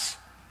perhaps,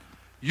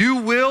 you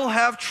will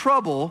have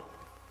trouble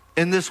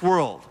in this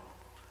world.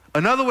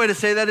 Another way to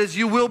say that is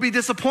you will be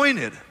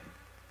disappointed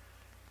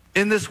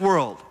in this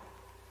world.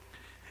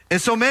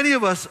 And so many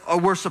of us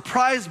were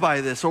surprised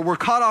by this, or we're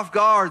caught off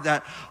guard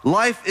that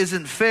life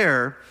isn't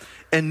fair,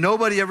 and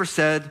nobody ever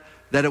said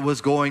that it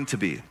was going to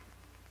be.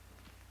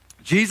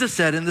 Jesus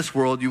said, in this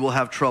world, you will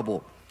have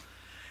trouble.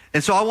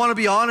 And so I want to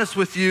be honest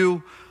with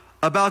you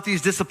about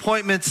these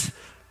disappointments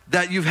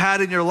that you've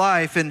had in your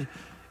life. And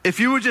if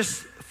you would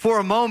just, for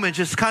a moment,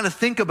 just kind of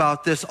think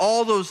about this,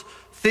 all those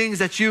things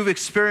that you've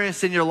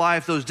experienced in your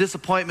life, those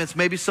disappointments,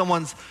 maybe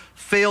someone's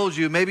failed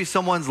you, maybe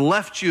someone's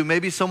left you,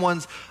 maybe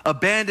someone's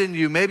abandoned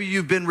you, maybe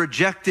you've been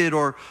rejected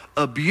or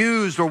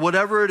abused or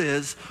whatever it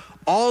is.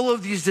 All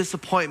of these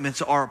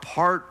disappointments are a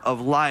part of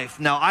life.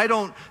 Now, I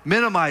don't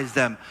minimize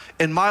them.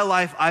 In my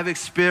life, I've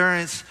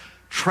experienced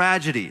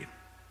tragedy.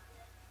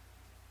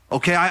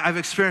 Okay, I've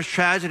experienced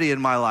tragedy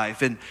in my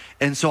life.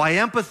 And so I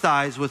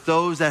empathize with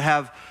those that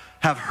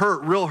have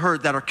hurt, real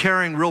hurt, that are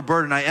carrying real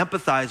burden. I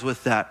empathize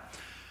with that.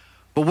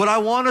 But what I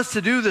want us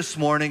to do this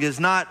morning is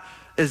not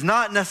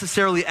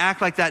necessarily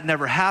act like that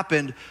never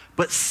happened,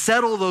 but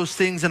settle those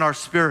things in our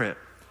spirit.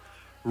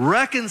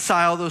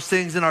 Reconcile those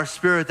things in our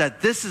spirit,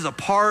 that this is a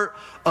part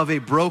of a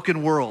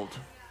broken world.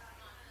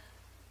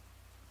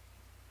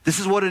 This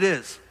is what it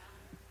is.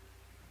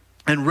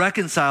 And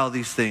reconcile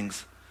these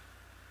things.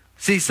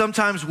 See,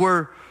 sometimes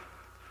we're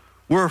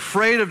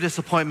afraid of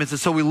disappointments, and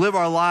so we live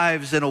our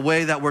lives in a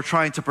way that we're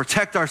trying to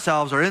protect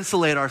ourselves or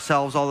insulate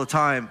ourselves all the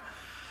time.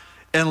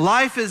 And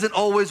life isn't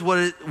always what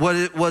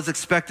it was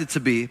expected to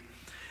be.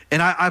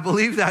 And I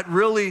believe that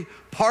really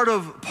part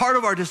of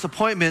our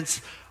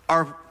disappointments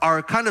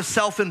are kind of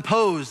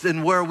self-imposed,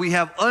 and where we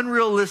have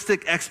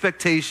unrealistic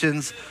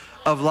expectations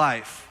of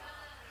life.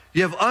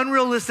 You have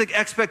unrealistic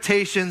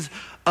expectations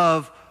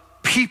of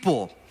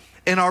people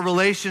in our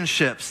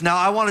relationships. Now,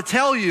 I want to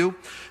tell you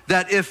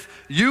that if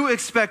you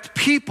expect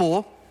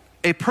people,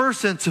 a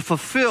person, to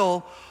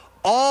fulfill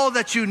all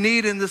that you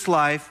need in this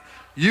life,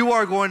 you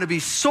are going to be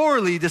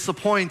sorely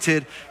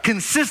disappointed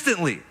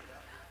consistently.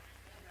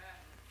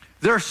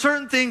 There are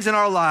certain things in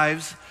our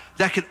lives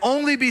that can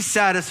only be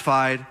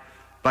satisfied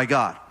by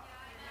God.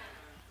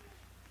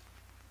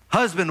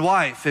 Husband,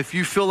 wife, if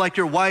you feel like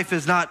your wife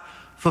is not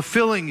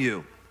fulfilling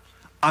you,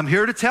 I'm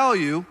here to tell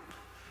you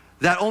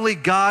that only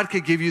God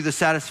could give you the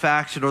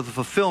satisfaction or the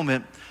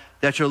fulfillment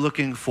that you're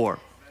looking for.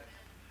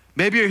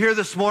 Maybe you're here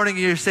this morning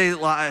and you're saying,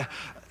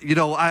 you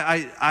know,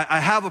 I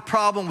have a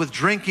problem with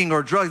drinking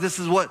or drugs. This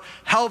is what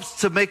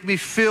helps to make me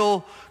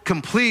feel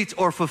complete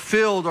or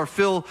fulfilled or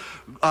feel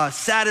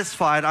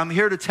satisfied. I'm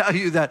here to tell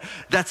you that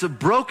that's a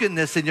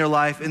brokenness in your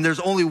life, and there's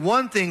only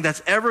one thing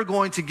that's ever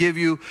going to give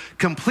you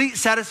complete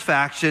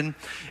satisfaction,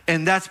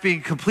 and that's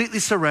being completely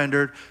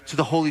surrendered to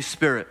the Holy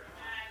Spirit.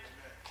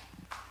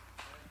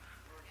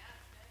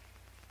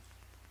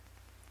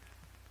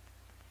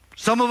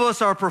 Some of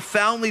us are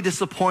profoundly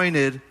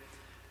disappointed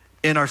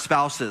in our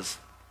spouses.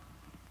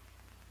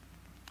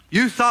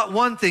 You thought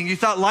one thing, you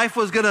thought life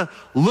was gonna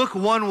look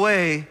one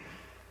way,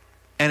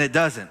 and it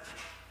doesn't.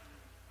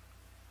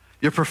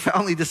 You're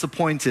profoundly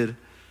disappointed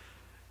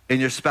in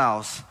your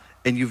spouse,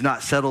 and you've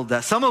not settled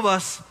that. Some of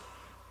us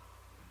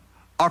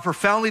are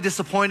profoundly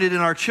disappointed in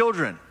our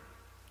children.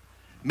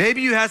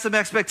 Maybe you had some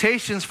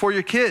expectations for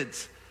your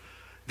kids.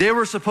 They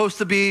were supposed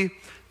to be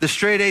the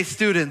straight A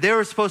student. They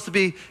were supposed to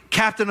be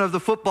captain of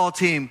the football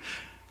team.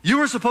 You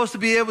were supposed to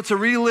be able to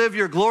relive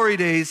your glory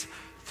days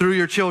through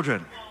your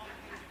children.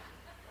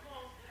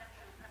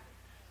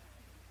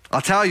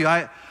 I'll tell you,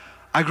 I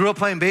grew up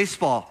playing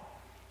baseball,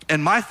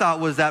 and my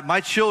thought was that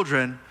my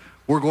children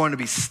were going to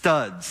be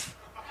studs.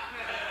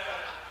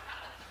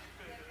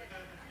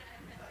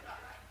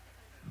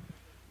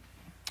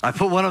 I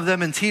put one of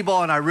them in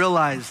T-ball, and I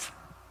realized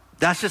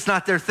that's just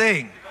not their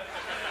thing.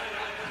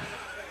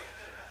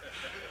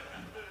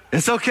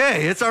 It's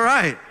okay, it's all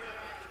right.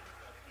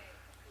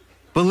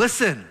 But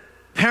listen,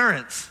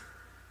 parents,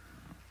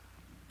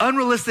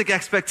 unrealistic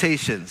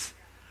expectations.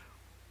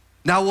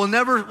 Now, we'll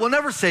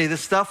never say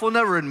this stuff. We'll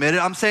never admit it.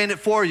 I'm saying it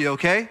for you,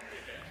 okay?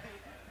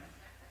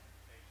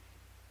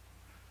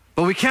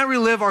 But we can't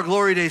relive our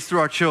glory days through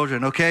our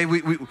children, okay?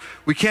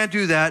 We can't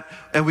do that,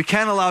 and we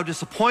can't allow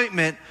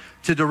disappointment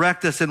to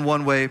direct us in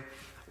one way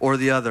or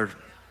the other.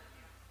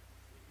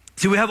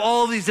 See, we have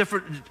all of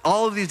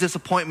these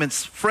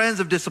disappointments. Friends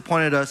have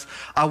disappointed us.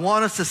 I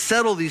want us to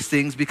settle these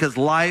things because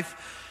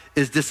life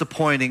is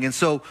disappointing. And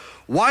so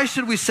why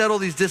should we settle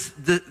these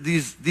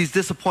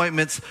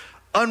disappointments,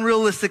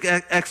 unrealistic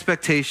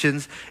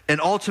expectations, and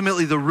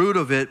ultimately the root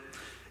of it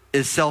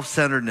is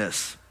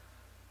self-centeredness?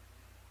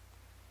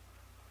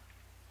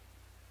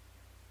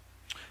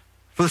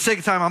 For the sake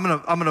of time,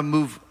 I'm gonna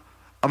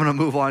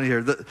move on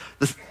here.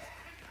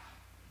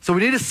 So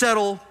we need to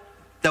settle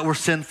that we're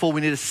sinful.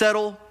 We need to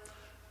settle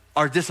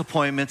our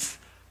disappointments.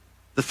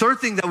 The third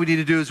thing that we need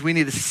to do is we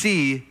need to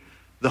see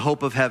the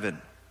hope of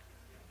heaven.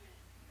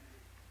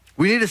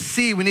 We need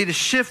to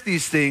shift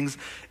these things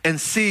and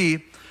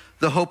see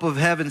the hope of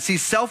heaven. See,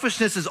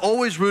 selfishness is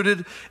always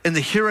rooted in the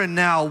here and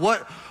now.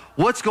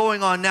 What's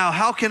going on now?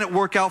 How can it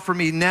work out for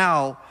me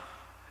now?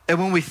 And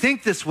when we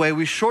think this way,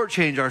 we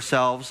shortchange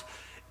ourselves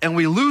and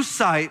we lose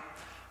sight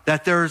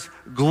that there's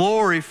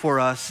glory for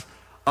us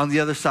on the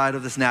other side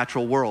of this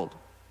natural world.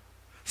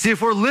 See,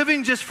 if we're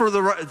living just for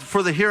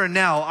the here and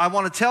now, I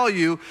want to tell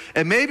you,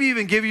 and maybe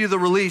even give you the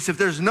release, if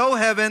there's no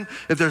heaven,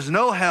 if there's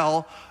no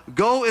hell,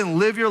 go and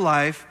live your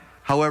life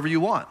however you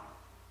want.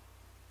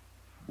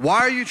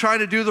 Why are you trying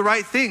to do the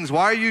right things?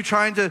 Why are you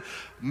trying to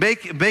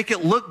make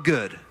it look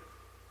good?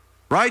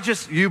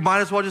 Right? You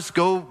might as well just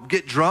go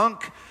get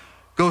drunk,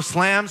 go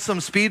slam some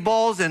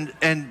speedballs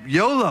and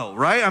YOLO,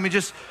 right? I mean,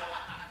 just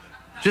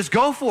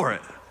go for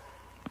it.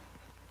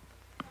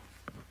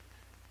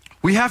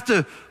 We have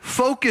to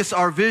focus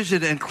our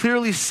vision and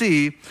clearly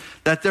see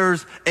that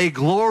there's a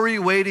glory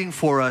waiting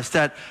for us,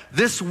 that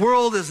this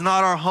world is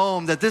not our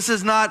home, that this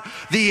is not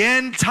the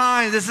end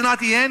time, this is not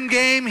the end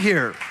game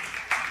here.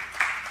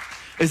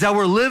 Is that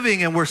we're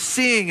living and we're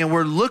seeing and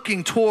we're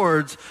looking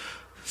towards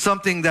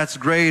something that's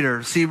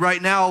greater. See,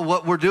 right now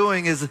what we're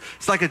doing is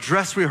it's like a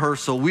dress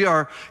rehearsal.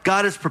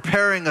 God is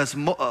preparing us,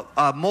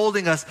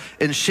 molding us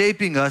and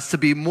shaping us to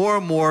be more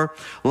and more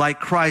like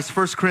Christ.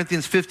 1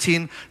 Corinthians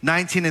 15,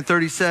 19 and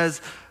 32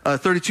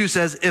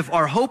 says, if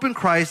our hope in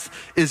Christ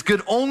is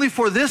good only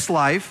for this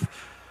life,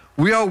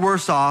 we are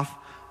worse off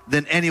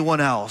than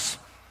anyone else.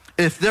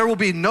 If there will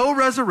be no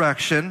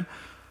resurrection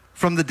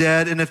from the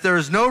dead, and if there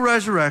is no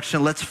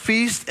resurrection, let's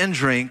feast and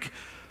drink,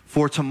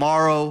 for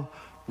tomorrow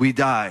we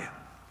die.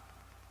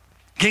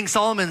 King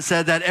Solomon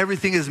said that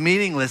everything is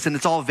meaningless and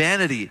it's all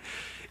vanity.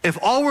 If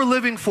all we're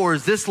living for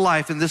is this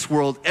life in this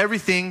world,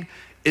 everything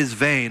is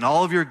vain.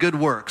 All of your good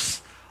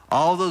works,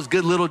 all those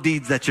good little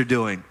deeds that you're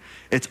doing,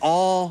 it's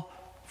all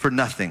for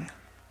nothing.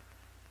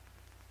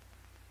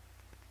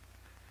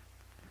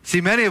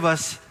 See, many of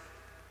us,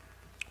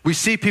 we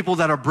see people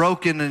that are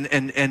broken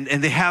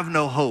and they have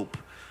no hope.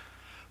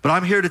 But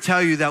I'm here to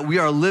tell you that we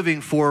are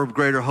living for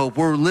greater hope.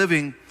 We're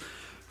living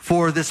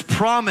for this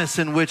promise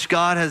in which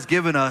God has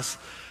given us,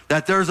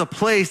 that there's a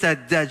place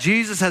that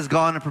Jesus has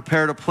gone and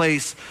prepared a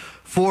place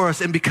for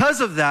us. And because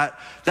of that,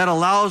 that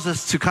allows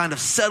us to kind of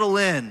settle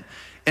in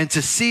and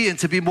to see and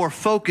to be more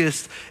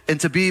focused and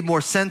to be more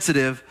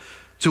sensitive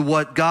to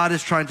what God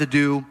is trying to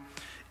do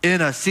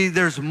in us. See,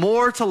 there's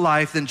more to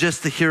life than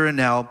just the here and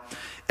now.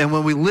 And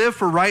when we live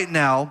for right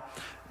now,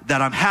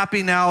 that I'm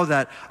happy now,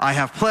 that I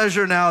have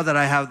pleasure now, that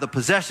I have the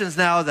possessions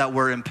now, that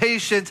we're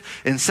impatient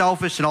and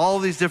selfish and all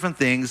of these different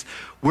things,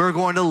 we're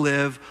going to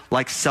live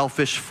like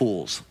selfish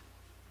fools.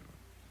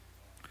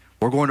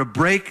 We're going to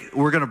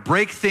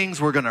break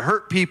things, we're going to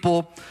hurt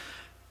people,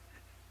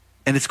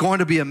 and it's going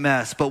to be a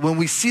mess. But when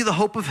we see the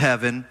hope of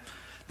heaven,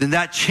 then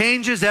that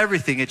changes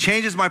everything. It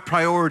changes my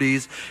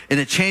priorities and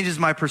it changes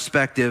my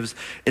perspectives,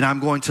 and I'm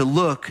going to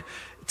look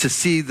to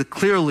see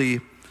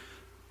clearly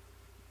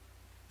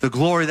the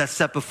glory that's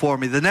set before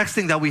me. The next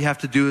thing that we have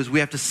to do is we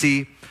have to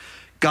see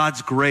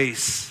God's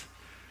grace.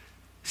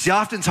 See,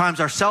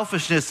 oftentimes our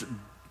selfishness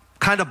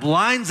kind of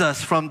blinds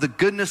us from the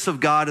goodness of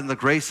God and the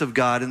grace of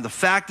God. And the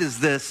fact is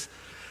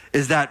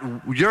that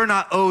you're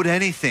not owed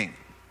anything.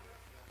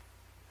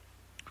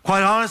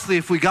 Quite honestly,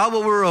 if we got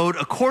what we're owed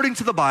according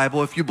to the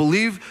Bible, if you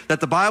believe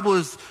that the Bible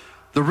is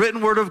the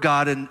written word of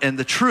God and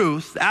the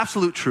truth, the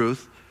absolute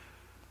truth,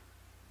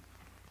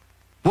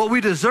 what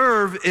we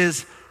deserve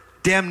is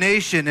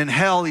damnation and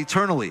hell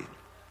eternally.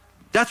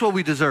 That's what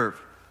we deserve.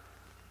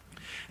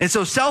 And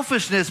so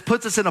selfishness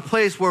puts us in a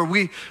place where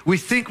we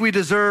think we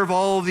deserve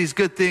all of these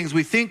good things.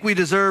 We think we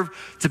deserve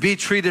to be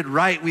treated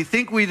right. We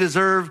think we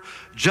deserve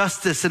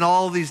justice and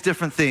all of these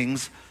different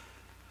things.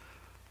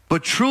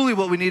 But truly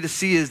what we need to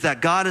see is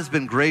that God has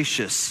been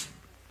gracious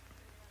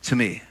to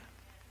me.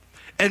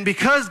 And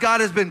because God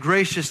has been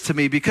gracious to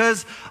me,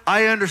 because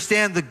I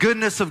understand the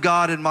goodness of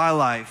God in my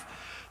life,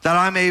 that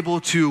I'm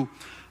able to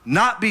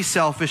not be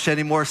selfish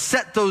anymore,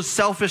 set those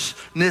selfish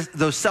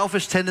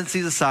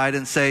tendencies aside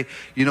and say,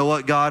 you know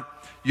what, God,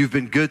 you've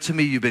been good to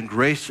me, you've been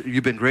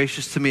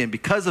gracious to me, and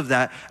because of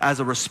that, as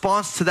a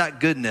response to that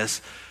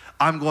goodness,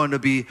 I'm going to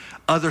be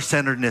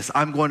other-centeredness,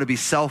 I'm going to be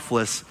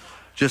selfless,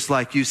 just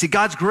like you. See,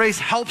 God's grace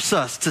helps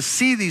us to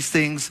see these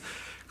things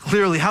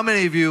clearly. How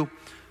many of you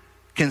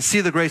can see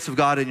the grace of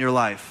God in your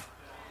life?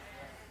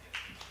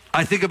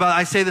 I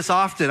say this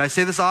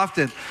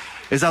often,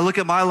 as I look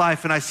at my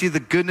life and I see the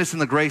goodness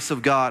and the grace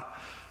of God.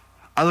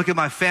 I look at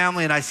my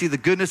family and I see the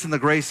goodness and the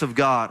grace of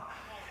God.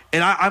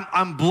 And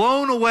I'm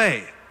blown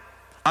away.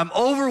 I'm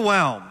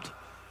overwhelmed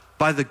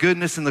by the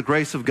goodness and the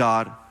grace of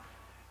God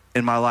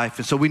in my life.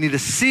 And so we need to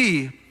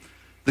see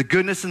the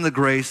goodness and the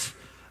grace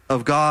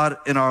of God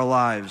in our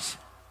lives.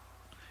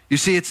 You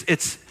see,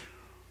 it's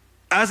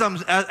as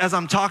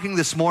I'm talking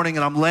this morning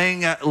and I'm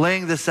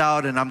laying this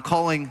out and I'm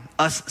calling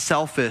us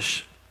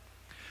selfish,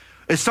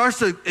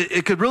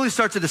 it could really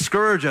start to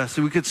discourage us.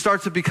 We could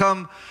start to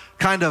become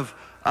kind of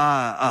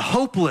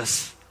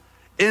hopeless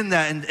in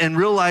that and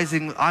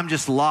realizing I'm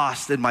just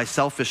lost in my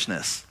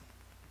selfishness.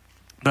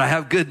 But I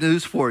have good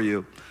news for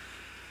you.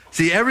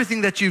 See,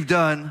 everything that you've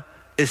done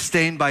is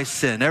stained by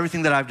sin.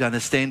 Everything that I've done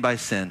is stained by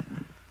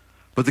sin.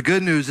 But the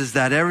good news is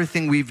that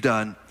everything we've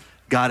done,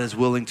 God is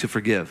willing to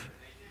forgive.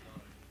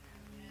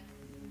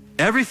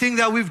 Everything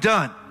that we've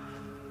done,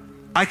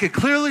 I could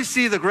clearly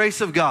see the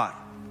grace of God,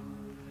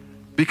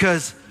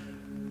 because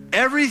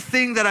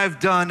everything that I've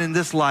done in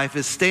this life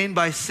is stained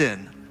by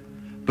sin,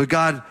 but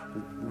God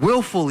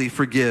willfully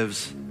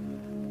forgives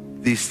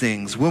these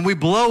things. When we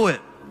blow it,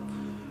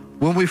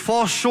 when we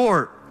fall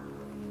short,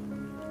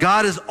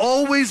 God is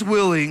always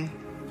willing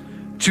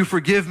to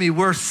forgive me.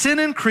 Where sin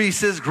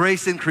increases,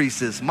 grace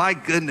increases. My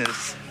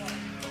goodness.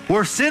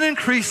 Where sin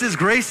increases,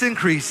 grace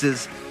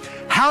increases.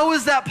 How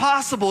is that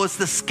possible? It's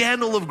the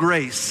scandal of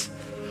grace.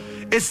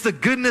 It's the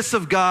goodness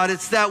of God.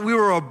 It's that we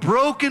were a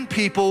broken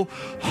people,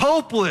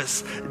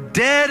 hopeless,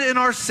 dead in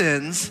our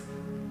sins.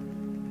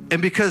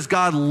 And because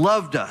God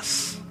loved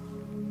us,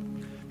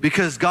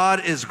 because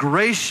God is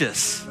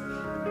gracious,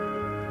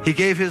 He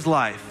gave His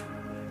life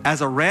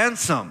as a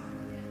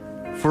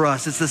ransom for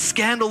us. It's the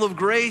scandal of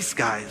grace,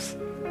 guys.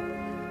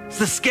 It's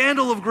the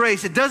scandal of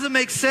grace. It doesn't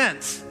make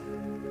sense.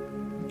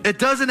 It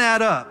doesn't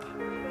add up.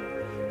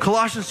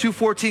 Colossians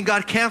 2:14,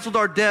 God canceled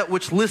our debt,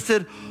 which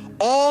listed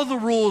all the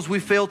rules we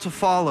failed to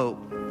follow.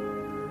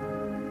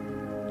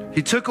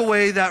 He took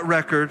away that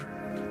record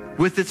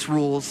with its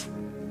rules,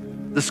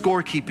 the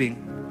scorekeeping,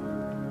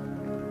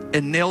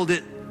 and nailed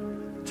it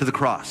to the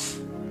cross.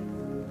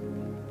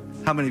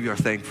 How many of you are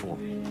thankful?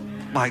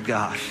 My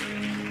gosh.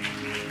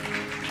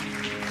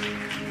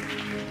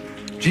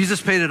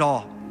 Jesus paid it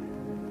all.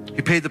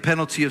 He paid the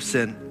penalty of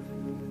sin.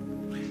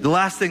 The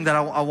last thing that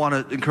I want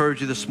to encourage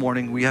you this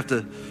morning, we have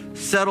to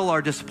settle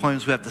our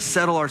disappointments. We have to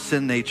settle our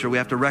sin nature. We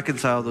have to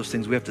reconcile those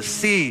things. We have to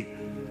see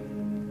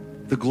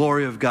the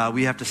glory of God.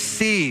 We have to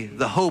see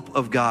the hope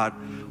of God.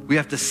 We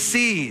have to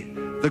see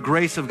the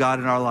grace of God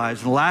in our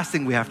lives. And the last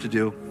thing we have to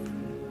do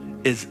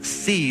is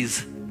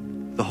seize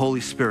the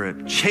Holy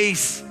Spirit.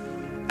 Chase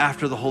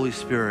after the Holy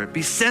Spirit.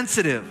 Be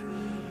sensitive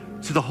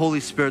to the Holy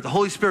Spirit. The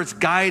Holy Spirit's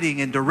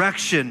guiding and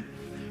direction,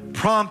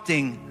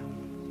 prompting.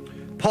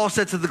 Paul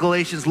said to the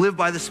Galatians, live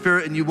by the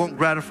Spirit and you won't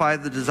gratify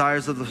the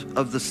desires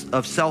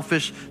of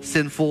selfish,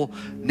 sinful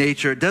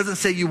nature. It doesn't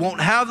say you won't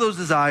have those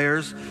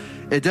desires.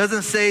 It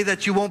doesn't say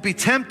that you won't be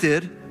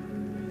tempted.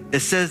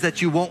 It says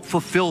that you won't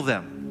fulfill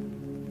them.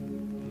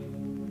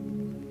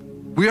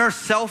 We are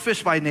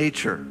selfish by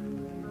nature.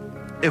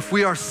 If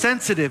we are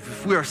sensitive,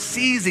 if we are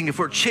seizing, if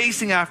we're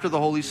chasing after the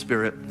Holy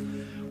Spirit,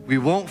 we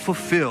won't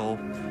fulfill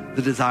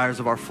the desires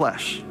of our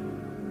flesh.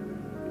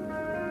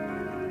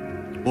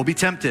 We'll be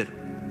tempted.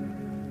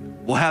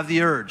 We'll have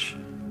the urge.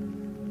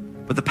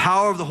 But the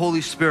power of the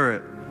Holy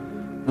Spirit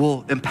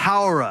will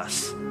empower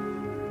us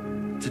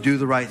to do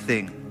the right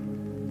thing.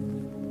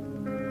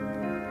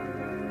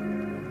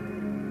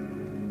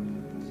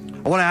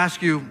 I want to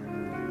ask you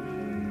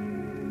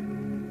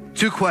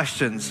two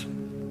questions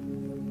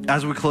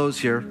as we close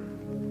here.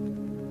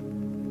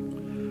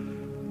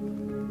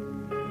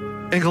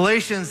 In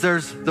Galatians,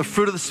 there's the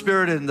fruit of the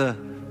Spirit and the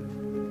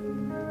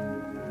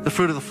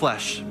fruit of the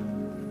flesh.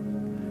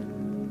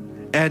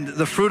 And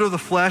the fruit of the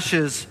flesh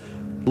is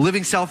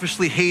living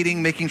selfishly,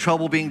 hating, making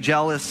trouble, being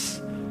jealous,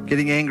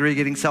 getting angry,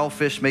 getting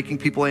selfish, making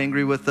people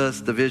angry with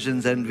us,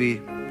 divisions, envy,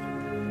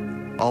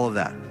 all of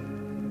that.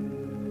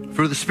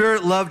 Fruit of the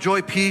Spirit, love,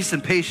 joy, peace,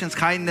 and patience,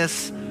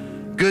 kindness,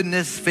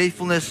 goodness,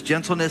 faithfulness,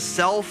 gentleness,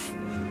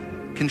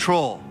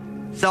 self-control.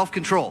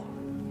 Self-control.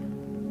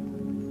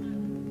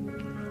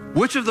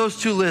 Which of those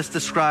two lists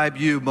describe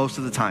you most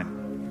of the time?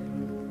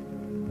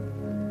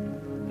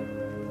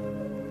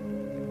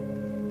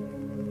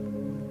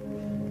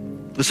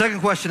 The second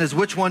question is,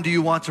 which one do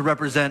you want to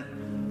represent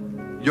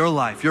your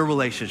life, your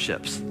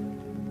relationships?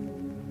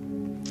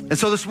 And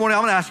so this morning,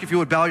 I'm gonna ask if you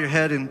would bow your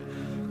head and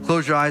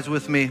close your eyes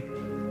with me.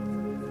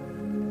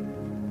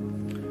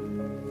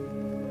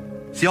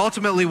 See,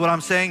 ultimately what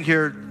I'm saying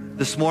here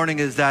this morning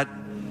is that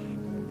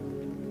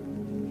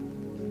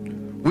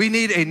we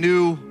need a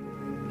new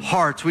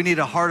heart. We need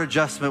a heart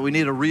adjustment. We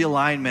need a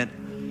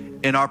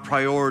realignment in our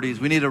priorities.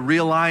 We need a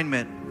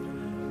realignment.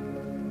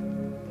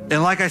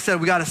 And like I said,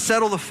 we got to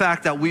settle the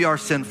fact that we are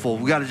sinful.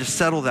 We got to just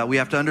settle that. We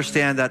have to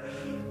understand that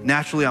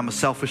naturally I'm a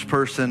selfish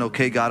person.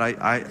 Okay, God,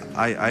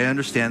 I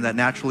understand that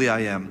naturally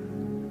I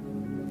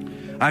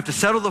am. I have to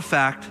settle the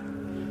fact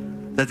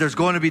that there's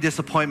going to be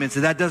disappointments,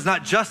 and that does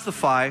not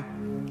justify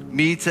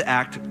me to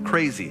act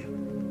crazy.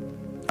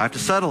 I have to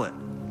settle it.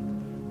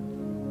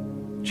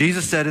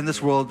 Jesus said, in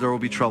this world there will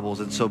be troubles.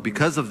 And so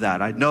because of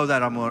that, I know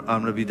that I'm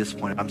going to be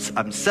disappointed.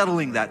 I'm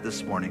settling that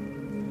this morning.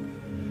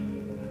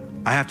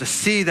 I have to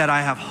see that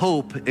I have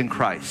hope in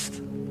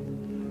Christ.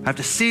 I have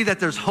to see that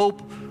there's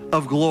hope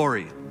of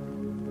glory.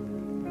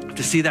 I have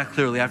to see that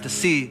clearly. I have to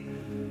see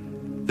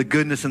the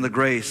goodness and the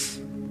grace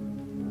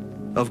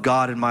of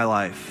God in my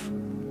life.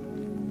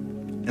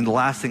 And the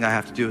last thing I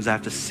have to do is I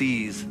have to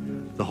seize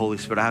the Holy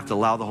Spirit. I have to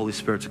allow the Holy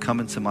Spirit to come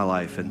into my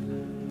life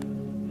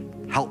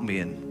and help me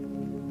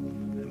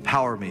and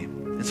empower me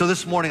And so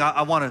this morning,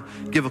 I want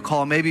to give a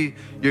call. Maybe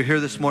you're here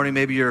this morning.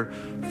 Maybe you're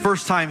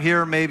first time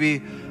here.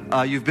 Maybe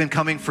you've been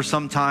coming for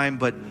some time.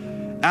 But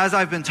as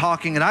I've been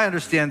talking, and I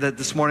understand that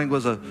this morning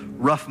was a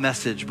rough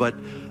message, but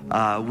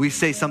we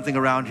say something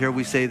around here.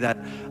 We say that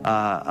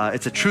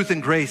it's a truth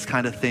and grace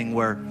kind of thing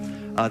where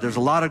there's a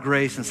lot of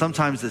grace, and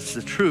sometimes it's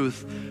the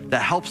truth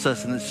that helps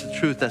us, and it's the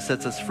truth that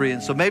sets us free.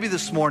 And so maybe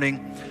this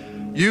morning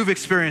you've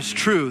experienced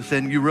truth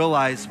and you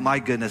realize, my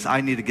goodness,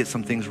 I need to get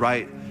some things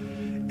right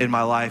in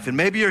my life. And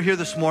maybe you're here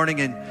this morning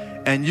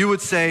and you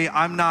would say,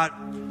 I'm not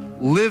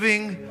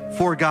living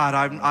for God.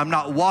 I'm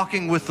not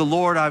walking with the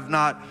Lord. I'm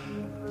not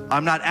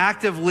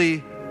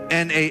actively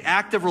in an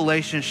active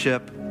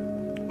relationship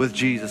with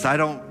Jesus. I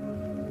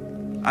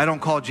don't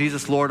call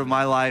Jesus Lord of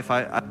my life.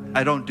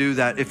 I don't do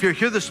that. If you're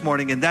here this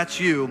morning and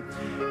that's you,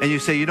 and you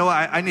say, you know what,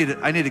 I need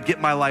to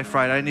get my life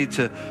right. I need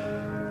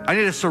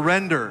to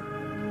surrender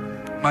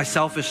my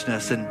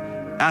selfishness and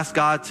ask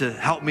God to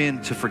help me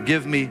and to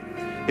forgive me.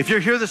 If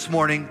you're here this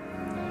morning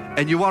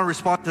and you want to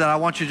respond to that, I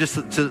want you just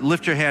to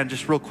lift your hand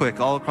just real quick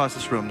all across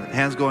this room.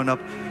 Hands going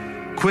up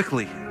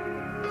quickly.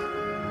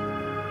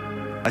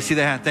 I see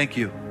the hand. Thank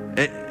you.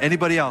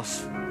 Anybody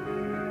else?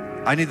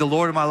 I need the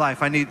Lord in my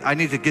life. I need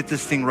to get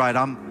this thing right.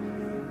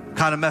 I'm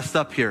kind of messed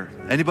up here.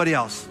 Anybody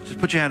else? Just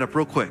put your hand up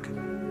real quick.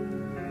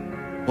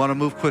 Want to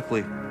move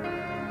quickly.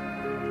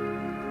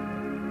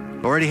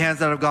 Already hands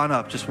that have gone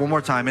up. Just one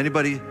more time.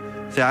 Anybody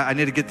say, I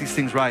need to get these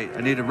things right.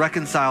 I need to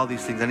reconcile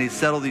these things. I need to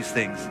settle these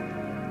things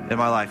in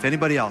my life.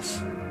 Anybody else?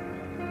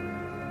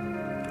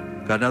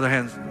 Got other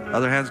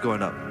hands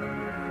going up.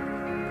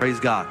 Praise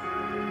God.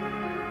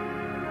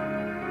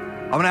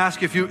 I'm going to ask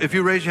you, if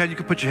you raise your hand, you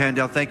can put your hand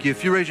down. Thank you.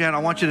 If you raise your hand, I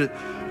want you to,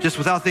 just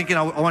without thinking,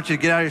 I want you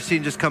to get out of your seat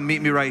and just come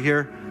meet me right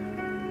here.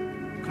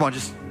 Come on,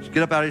 just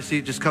get up out of your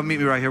seat. Just come meet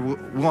me right here.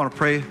 We want to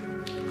pray.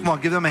 Come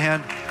on, give them a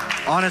hand.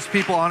 Honest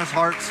people, honest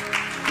hearts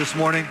this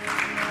morning.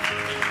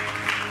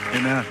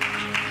 Amen.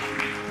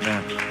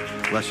 Amen.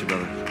 Bless you,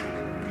 brother.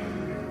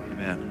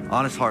 Amen.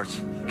 Honest hearts.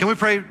 Can we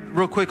pray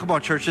real quick? Come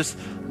on, church. Just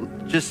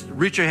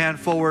reach your hand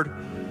forward.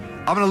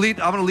 I'm gonna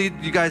lead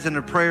you guys in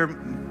a prayer.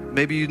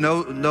 Maybe you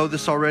know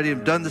this already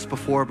and done this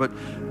before, but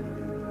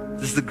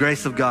this is the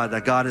grace of God,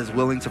 that God is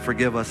willing to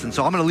forgive us. And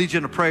so I'm gonna lead you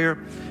in a prayer.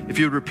 If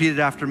you would repeat it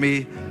after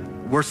me.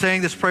 We're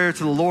saying this prayer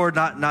to the Lord,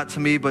 not to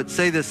me, but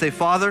say this. Say,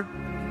 Father,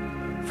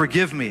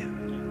 forgive me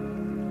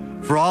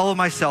for all of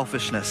my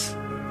selfishness.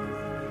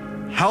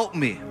 Help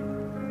me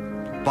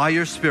by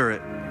your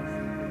Spirit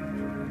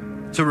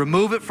to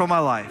remove it from my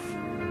life.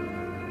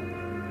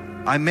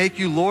 I make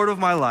you Lord of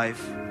my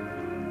life.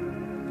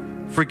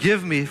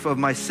 Forgive me of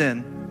my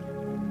sin.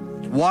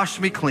 Wash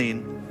me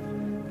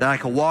clean, that I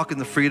can walk in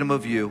the freedom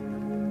of you.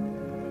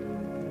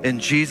 In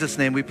Jesus'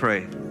 name we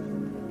pray.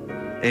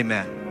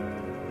 Amen.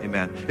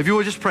 Amen. If you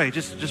would just pray,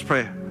 just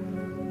pray.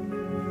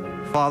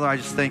 Father, I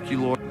just thank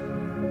you, Lord.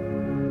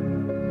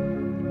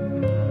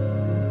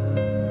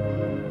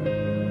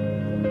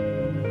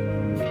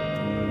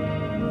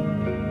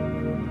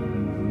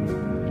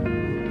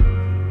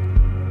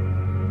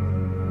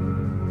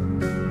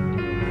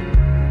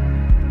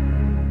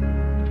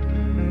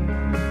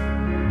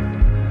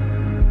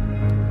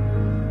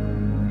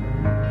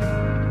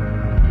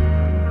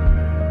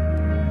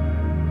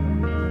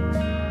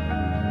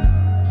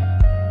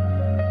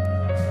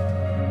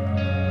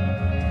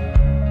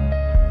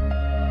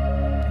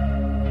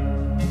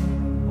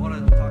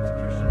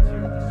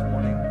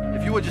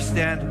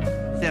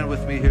 Stand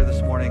with me here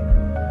this morning.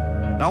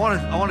 And I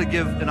want to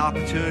give an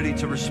opportunity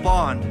to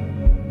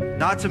respond,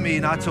 not to me,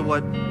 not to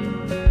what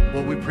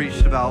we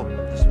preached about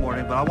this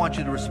morning, but I want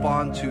you to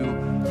respond to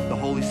the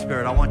Holy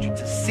Spirit. I want you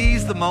to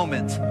seize the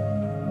moment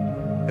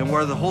and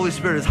where the Holy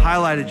Spirit has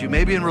highlighted you,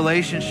 maybe in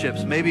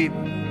relationships, maybe,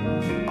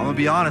 I'm going to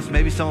be honest,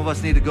 maybe some of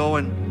us need to go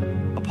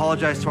and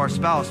apologize to our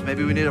spouse.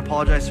 Maybe we need to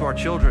apologize to our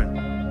children.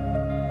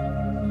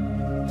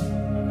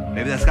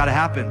 Maybe that's got to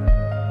happen.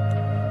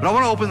 But I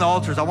want to open the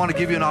altars. I want to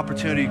give you an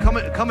opportunity. Come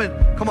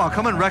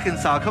and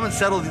reconcile. Come and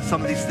settle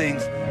some of these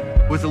things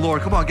with the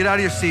Lord. Come on, get out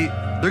of your seat.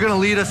 They're going to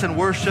lead us in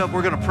worship.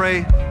 We're going to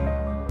pray.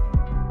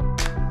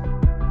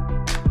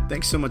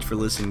 Thanks so much for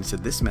listening to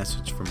this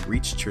message from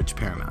Reach Church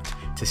Paramount.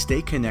 To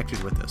stay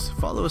connected with us,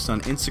 follow us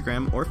on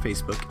Instagram or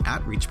Facebook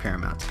at Reach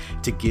Paramount.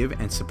 To give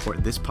and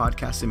support this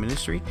podcast and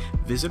ministry,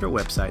 visit our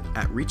website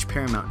at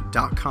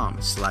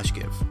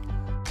reachparamount.com/give.